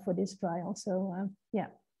patients for this trial. So yeah.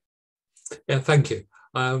 Yeah, thank you.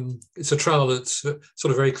 It's a trial that's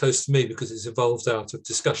sort of very close to me because it's evolved out of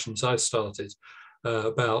discussions I started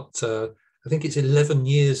about, I think it's 11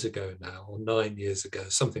 years ago now, or 9 years ago,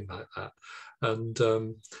 something like that. And,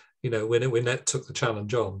 you know, when Net took the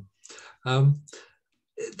challenge on,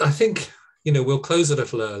 I think, you know, we'll close a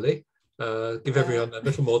little early, give everyone a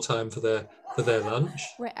little more time for their lunch.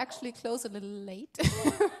 We're actually close a little late.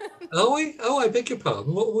 Are we? Oh, I beg your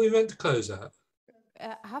pardon. What were we meant to close at?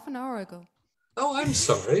 Half an hour ago. Oh, I'm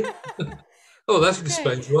sorry. Oh, that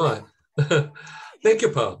explains why. Beg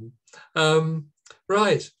your pardon.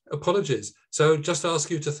 Right, apologies. So just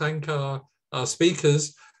ask you to thank our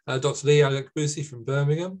speakers, Dr. Lee Aiyegbusi from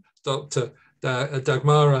Birmingham, Dr.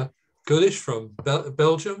 Dagmara Kulis from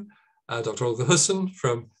Belgium, Dr. Olga Husson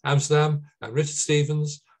from Amsterdam, and Richard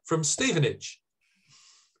Stevens from Stevenage.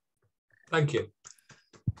 Thank you.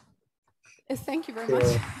 Thank you very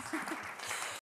much.